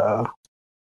 but I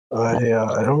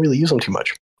don't really use them too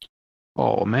much.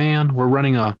 Oh man, we're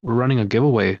running a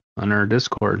giveaway on our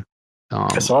Discord.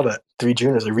 I saw that 3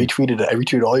 Juners. I retweeted it. I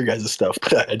retweeted all your guys' stuff,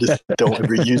 but I just don't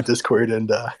ever use Discord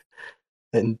and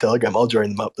Telegram. I'll join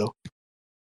them up though.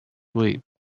 Sweet.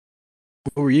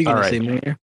 What were you gonna All say, right.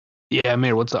 Mayor? Yeah,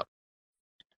 Mayor, what's up?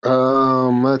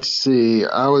 Let's see.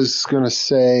 I was gonna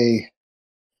say,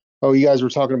 oh, you guys were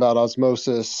talking about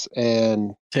osmosis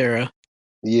and Terra.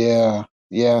 yeah.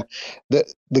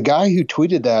 The guy who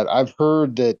tweeted that, I've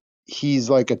heard that he's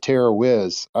like a Terra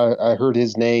whiz. I heard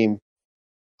his name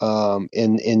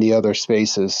in the other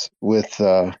spaces with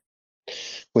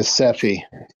Sephi,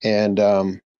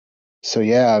 and so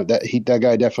yeah, that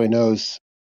guy definitely knows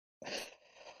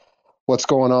what's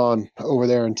going on over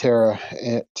there in Terra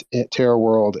at Terra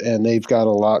World, and they've got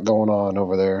a lot going on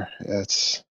over there.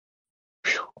 It's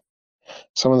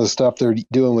some of the stuff they're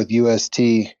doing with UST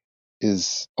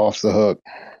is off the hook.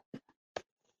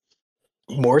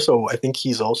 More so, I think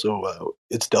he's also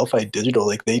it's Delphi Digital.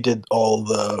 Like they did all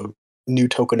the new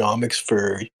tokenomics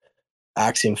for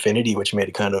Axie Infinity, which made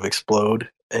it kind of explode,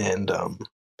 and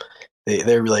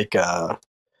they're like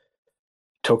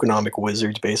tokenomic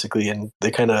wizards basically, and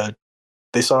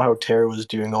they saw how Terra was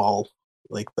doing all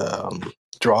like the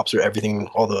drops or everything,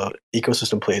 all the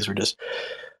ecosystem plays were just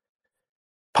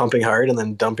pumping hard and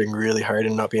then dumping really hard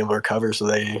and not being able to recover, so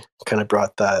they kind of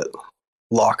brought that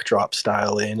lock drop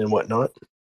style in and whatnot.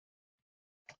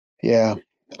 Yeah,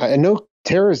 I know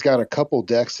Terra's got a couple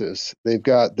dexes. They've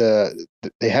got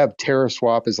they have Terra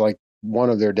Swap as like one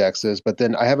of their dexes, but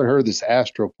then I haven't heard this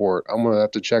Astroport. I'm gonna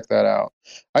have to check that out.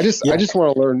 I just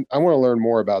want to learn. I want to learn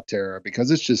more about Terra because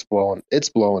it's just blowing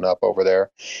up over there,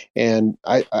 and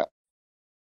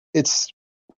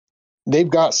they've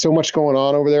got so much going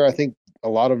on over there. I think a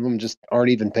lot of them just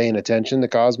aren't even paying attention to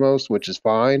Cosmos, which is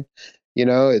fine.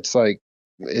 It's like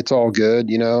it's all good,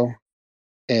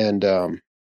 and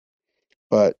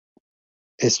but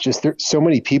it's just so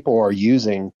many people are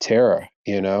using Terra.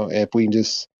 If we can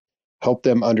just help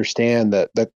them understand that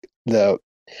the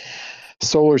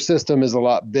solar system is a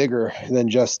lot bigger than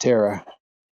just Terra.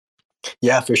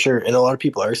 Yeah, for sure. And a lot of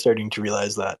people are starting to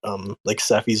realize that. Like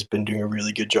Sephi's been doing a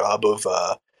really good job of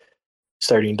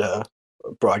starting to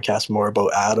broadcast more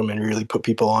about Atom and really put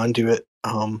people onto it.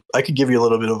 I could give you a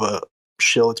little bit of a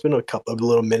shill. It's been a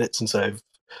little minute since I've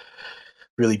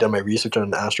really done my research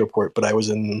on Astroport, but I was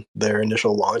in their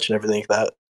initial launch and everything like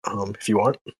that. If you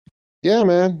want. Yeah,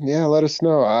 man. Yeah, let us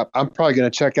know. I'm probably going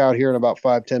to check out here in about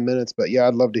 5-10 minutes, but yeah,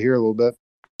 I'd love to hear a little bit.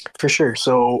 For sure.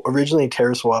 So originally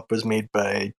TerraSwap was made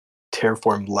by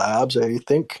Terraform Labs, I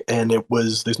think, and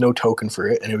there's no token for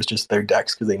it, and it was just their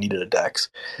DEX because they needed a DEX.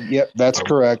 Yep, that's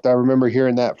correct. I remember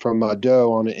hearing that from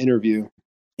Doe on an interview.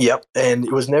 Yep, and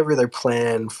it was never their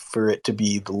plan for it to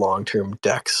be the long-term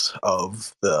DEX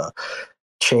of the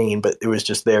chain, but it was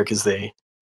just there because they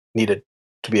needed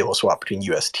to be able to swap between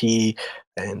UST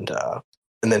and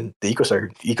then the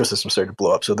ecosystem started to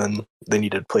blow up. So then they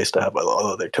needed a place to have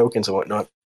all of their tokens and whatnot.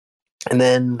 And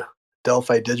then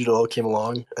Delphi Digital came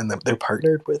along, and they're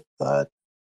partnered with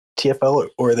TFL,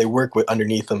 or they work with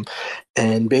underneath them.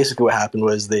 And basically, what happened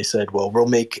was they said, "Well, we'll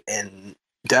make an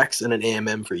DEX and an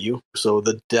AMM for you." So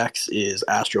the DEX is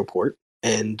Astroport,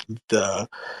 and the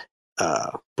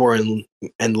borrowing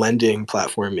and lending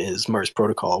platform is Mars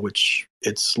Protocol, which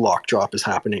its lock drop is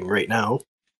happening right now.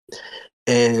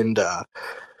 And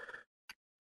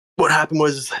what happened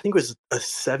was, I think it was a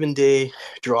 7-day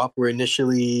drop where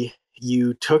initially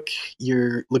you took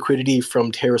your liquidity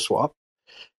from TerraSwap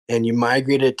and you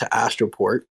migrated it to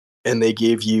Astroport, and they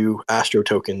gave you Astro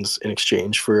tokens in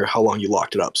exchange for how long you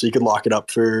locked it up. So you could lock it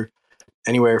up for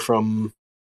anywhere from,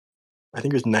 I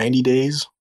think it was 90 days,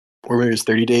 or maybe it was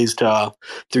 30 days to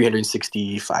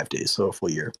 365 days, so a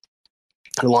full year.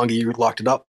 And the longer you locked it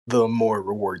up, the more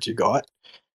rewards you got.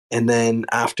 And then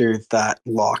after that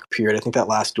lock period, I think that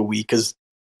lasted a week because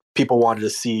people wanted to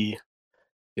see,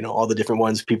 all the different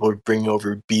ones. People were bringing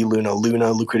over Luna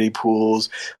liquidity pools,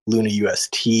 Luna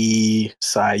UST,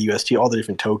 Psi UST, all the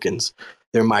different tokens.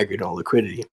 They're migrating all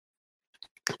liquidity.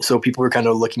 So people were kind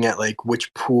of looking at like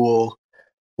which pool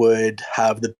would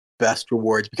have the best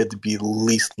rewards because there'd be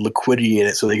least liquidity in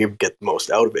it so they could get the most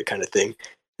out of it kind of thing.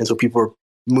 And so people were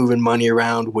moving money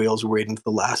around. Whales were waiting for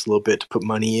the last little bit to put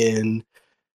money in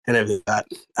and everything like that.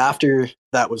 After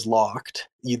that was locked,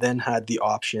 you then had the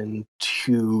option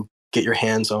to get your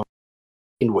hands on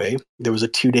way. There was a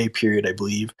 2-day period, I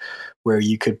believe, where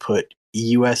you could put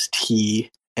UST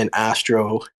and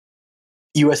Astro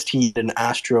UST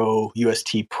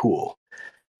pool.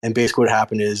 And basically what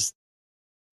happened is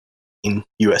in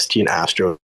UST and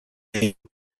Astro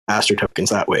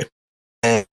tokens that way.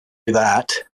 And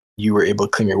that you were able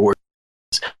to claim your rewards.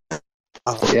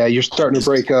 Yeah, you're starting to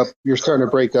break up. You're starting to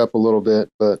break up a little bit,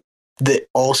 but they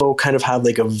also kind of have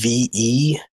like a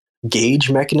VE gauge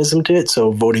mechanism to it.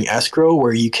 So voting escrow,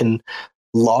 where you can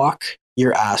lock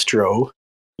your Astro. You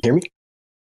hear me?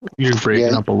 You're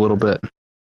breaking up a little bit.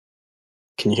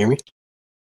 Can you hear me?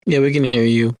 Yeah, we can hear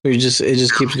you. It just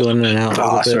keeps going in and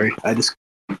out. Sorry, I just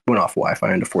went off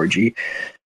Wi-Fi into 4G.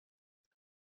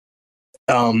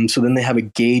 So then they have a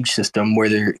gauge system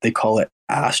where they call it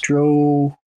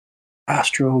Astro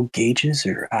gauges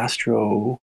or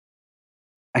Astro.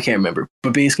 I can't remember,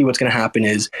 but basically what's going to happen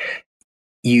is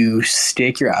you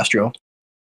stake your Astro,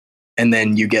 and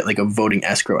then you get like a voting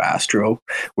escrow Astro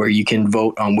where you can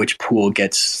vote on which pool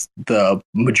gets the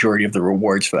majority of the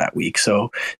rewards for that week. So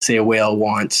say a whale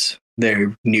wants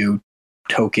their new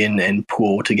token and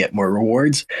pool to get more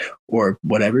rewards or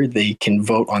whatever, they can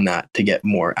vote on that to get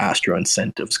more Astro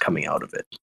incentives coming out of it.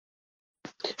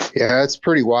 yeah, it's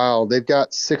pretty wild. They've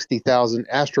got 60,000.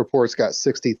 Astroport's got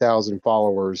 60,000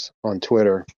 followers on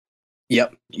Twitter.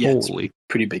 Yep. Yeah, Holy. it's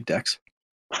pretty big decks.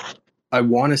 I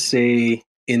want to say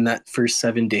in that first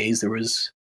 7 days, there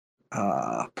was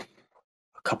a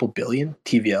couple billion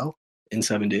TVL in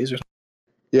 7 days or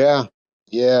something.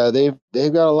 Yeah,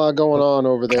 they've got a lot going on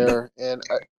over there, and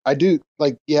I do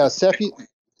like. Yeah, Seppi,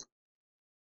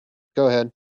 go ahead.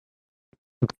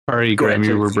 Sorry, Graham,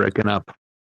 you were breaking up.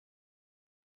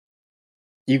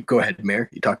 You go ahead, Mayor.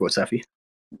 You talk about Seppi.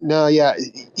 No, yeah,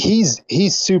 he's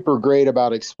super great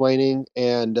about explaining,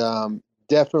 and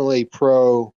definitely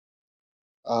pro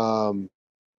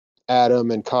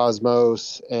Adam and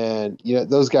Cosmos, and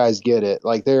those guys get it.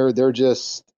 Like they're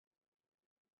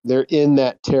in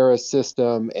that Terra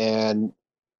system and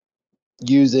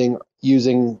using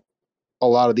a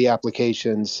lot of the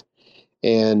applications,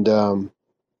 and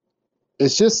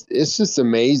it's just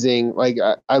amazing. Like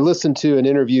I listened to an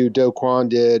interview Do Kwon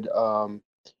did.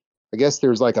 I guess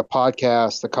there's like a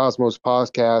podcast, the Cosmos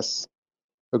podcast,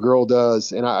 a girl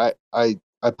does, and I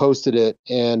posted it,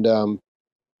 and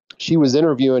she was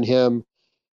interviewing him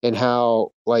and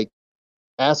how, like,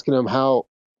 asking him how,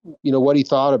 what he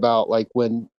thought about, like,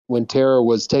 when Terra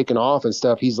was taken off and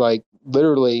stuff. He's like,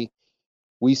 literally,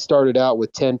 we started out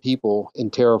with 10 people in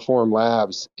Terraform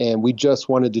Labs, and we just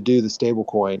wanted to do the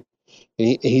stablecoin.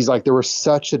 And he's like, there was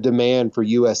such a demand for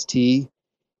UST,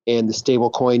 and the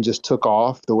stablecoin just took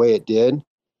off the way it did.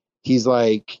 He's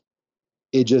like,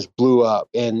 it just blew up,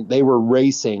 and they were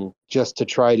racing just to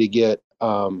try to get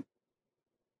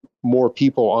more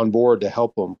people on board to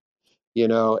help them.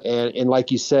 And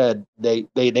like you said, they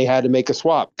had to make a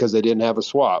swap because they didn't have a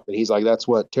swap. And he's like, that's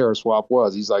what TerraSwap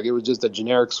was. He's like, it was just a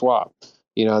generic swap.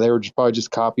 They were probably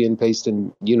just copy and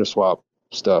pasting Uniswap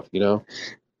stuff,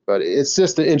 but it's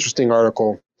just an interesting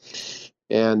article.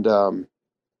 And, I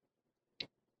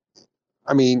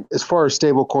mean, as far as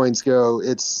stable coins go,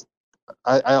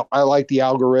 I like the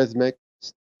algorithmic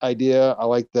idea. I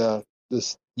like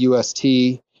this UST.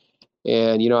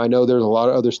 And, I know there's a lot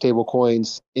of other stable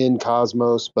coins in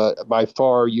Cosmos, but by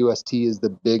far UST is the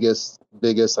biggest.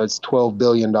 It's $12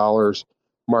 billion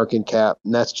market cap.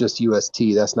 And that's just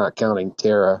UST. That's not counting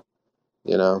Terra,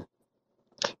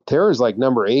 Terra is like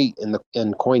number 8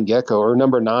 in CoinGecko, or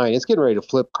number 9. It's getting ready to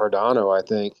flip Cardano, I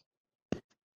think.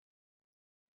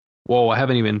 Whoa, I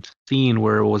haven't even seen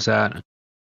where it was at.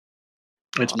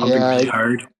 It's pumping really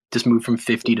hard. Just moved from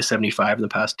 50 to 75 in the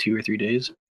past 2 or 3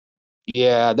 days.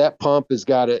 Yeah, that pump has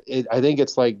got it. I think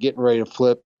it's like getting ready to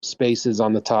flip spaces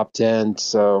on the top 10.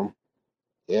 So,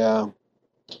 yeah.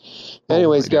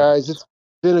 Anyways, guys, it's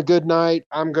been a good night.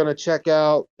 I'm gonna check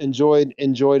out. Enjoyed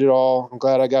it all. I'm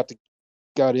glad I got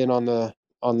in on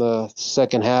the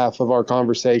second half of our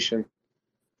conversation.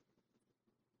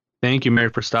 Thank you, Mary,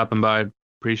 for stopping by.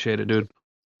 Appreciate it, dude.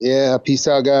 Yeah, peace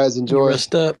out, guys. Enjoy.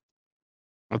 Rest up.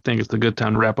 I think it's a good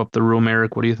time to wrap up the room,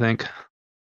 Eric. What do you think?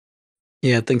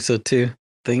 Yeah, I think so too. I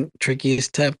think Tricky is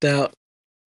tapped out.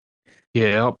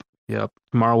 Yep.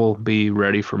 Tomorrow we'll be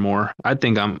ready for more. I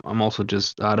think I'm also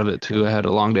just out of it too. I had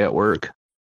a long day at work.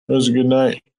 It was a good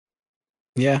night.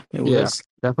 Yeah, it was.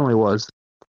 Definitely was.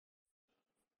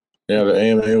 Yeah, the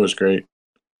AMA was great.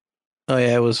 Oh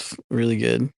yeah, it was really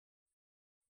good.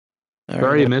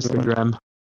 Sorry you missed it, Graham.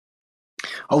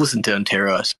 I'll listen to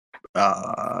Antera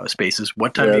Spaces.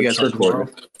 What time do you guys have tomorrow?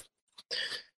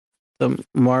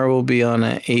 Tomorrow will be on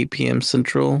at 8 p.m.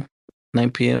 Central,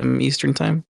 9 p.m. Eastern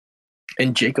time.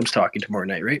 And Jacob's talking tomorrow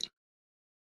night, right?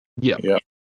 Yep.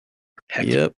 Heck,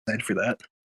 excited for that.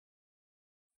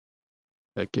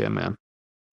 Heck yeah, man.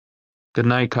 Good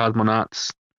night,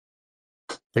 cosmonauts.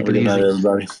 Take it Good easy. night,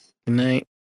 everybody. Good night.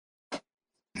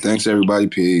 Thanks, everybody.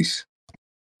 Peace.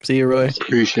 See you, Roy.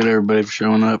 Appreciate everybody for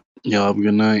showing up. Y'all have a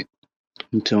good night.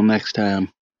 Until next time.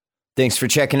 Thanks for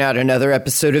checking out another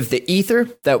episode of The Ether.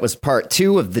 That was part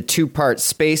 2 of the 2-part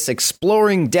space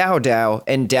exploring DAO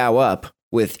and DAO Up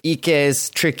with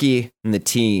Ikez, Tricky, and the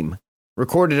team.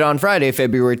 Recorded on Friday,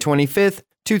 February 25th,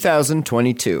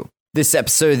 2022. This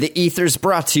episode of The Ether is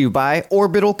brought to you by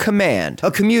Orbital Command, a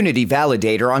community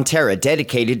validator on Terra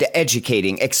dedicated to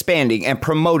educating, expanding, and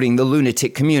promoting the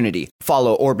lunatic community.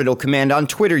 Follow Orbital Command on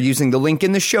Twitter using the link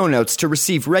in the show notes to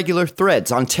receive regular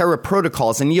threads on Terra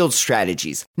protocols and yield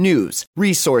strategies, news,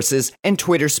 resources, and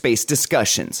Twitter space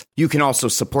discussions. You can also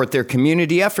support their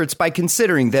community efforts by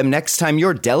considering them next time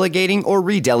you're delegating or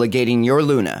redelegating your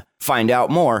Luna. Find out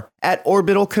more at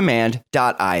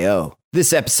orbitalcommand.io.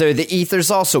 This episode of The Ether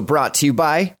is also brought to you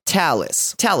by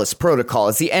Talus. Talus Protocol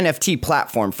is the NFT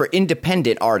platform for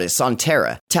independent artists on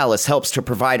Terra. Talus helps to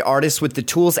provide artists with the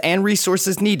tools and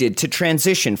resources needed to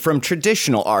transition from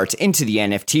traditional art into the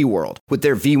NFT world. With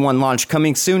their V1 launch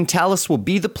coming soon, Talus will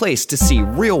be the place to see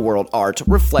real-world art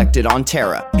reflected on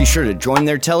Terra. Be sure to join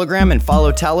their Telegram and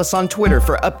follow Talus on Twitter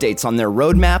for updates on their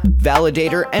roadmap,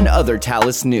 validator, and other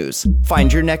Talus news.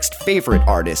 Find your next favorite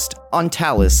artist on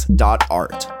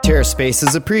talus.art.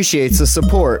 TerraSpaces appreciates the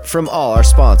support from all our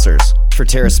sponsors. For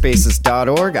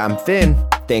TerraSpaces.org, I'm Finn.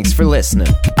 Thanks for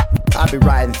listening. I be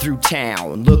riding through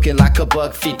town, looking like a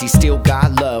 $1.50, still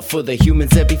got love for the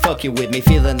humans that be fucking with me,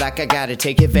 feeling like I gotta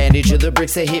take advantage of the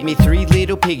bricks that hit me. 3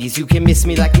 little piggies, you can miss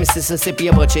me like Mississippi,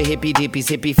 a bunch of hippie dippies,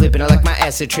 hippie flipping, I like my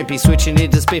acid trippy, switching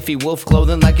into spiffy wolf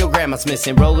clothing like your grandma's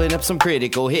missing, rolling up some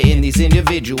critical, hitting these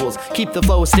individuals, keep the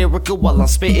flow hysterical while I'm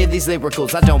spitting these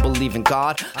lyricals. I don't believe in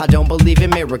God, I don't believe in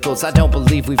miracles, I don't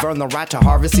believe we've earned the right to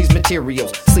harvest these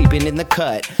materials, sleeping in the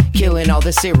cut, killing all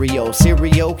the serial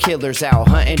killers out,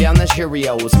 hunting down the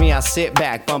Cheerios. Me, I sit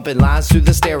back, bumping lines through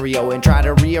the stereo and try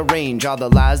to rearrange all the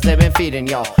lies they've been feeding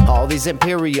y'all. All these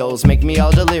Imperials make me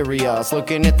all delirious.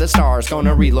 Looking at the stars,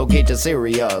 gonna relocate to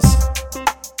Sirius.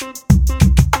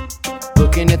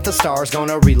 Looking at the stars,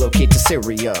 gonna relocate to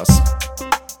Sirius.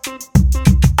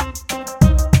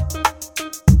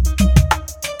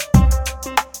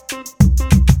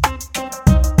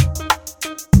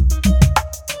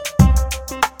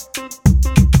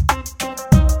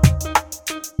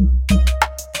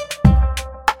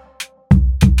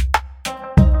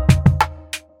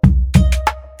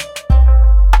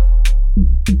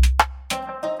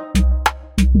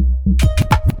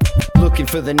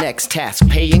 For the next task,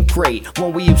 paying great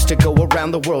when we used to go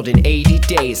around the world in 80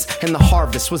 days and the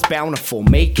harvest was bountiful,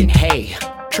 making hay.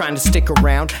 Trying to stick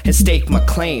around and stake my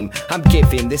claim. I'm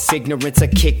giving this ignorance a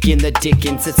kick in the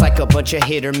dickens. It's like a bunch of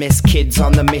hit or miss kids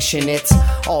on the mission. It's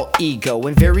all ego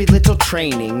and very little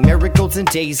training. Marigolds and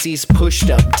daisies pushed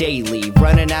up daily.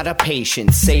 Running out of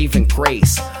patience, saving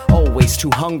grace. Always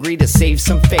too hungry to save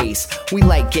some face. We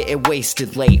like getting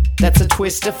wasted late. That's a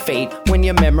twist of fate when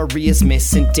your memory is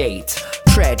missing dates.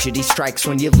 Tragedy strikes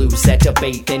when you lose that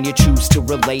debate. Then you choose to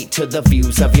relate to the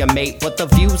views of your mate. But the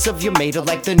views of your mate are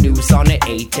like the news on at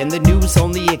 8. And the news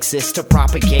only exists to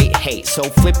propagate hate. So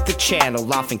flip the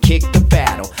channel off and kick the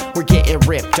battle. We're getting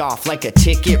ripped off like a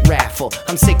ticket raffle.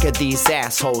 I'm sick of these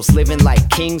assholes living like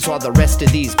kings while the rest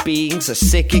of these beings are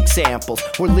sick examples.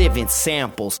 We're living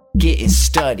samples, getting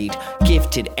studied,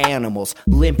 gifted animals,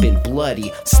 limp and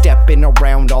bloody, stepping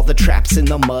around all the traps in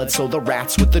the mud so the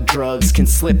rats with the drugs can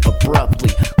slip abruptly.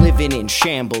 Living in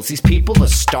shambles, these people are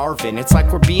starving. It's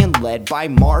like we're being led by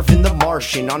Marvin the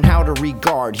Martian on how to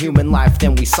regard human life.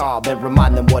 Then we saw, then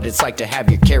remind them what it's like to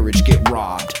have your carriage get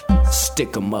robbed.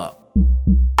 Stick 'em up.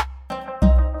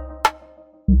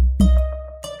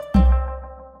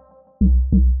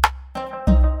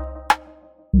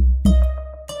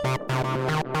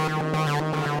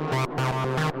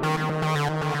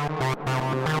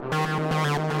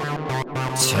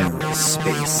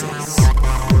 TerraSpaces.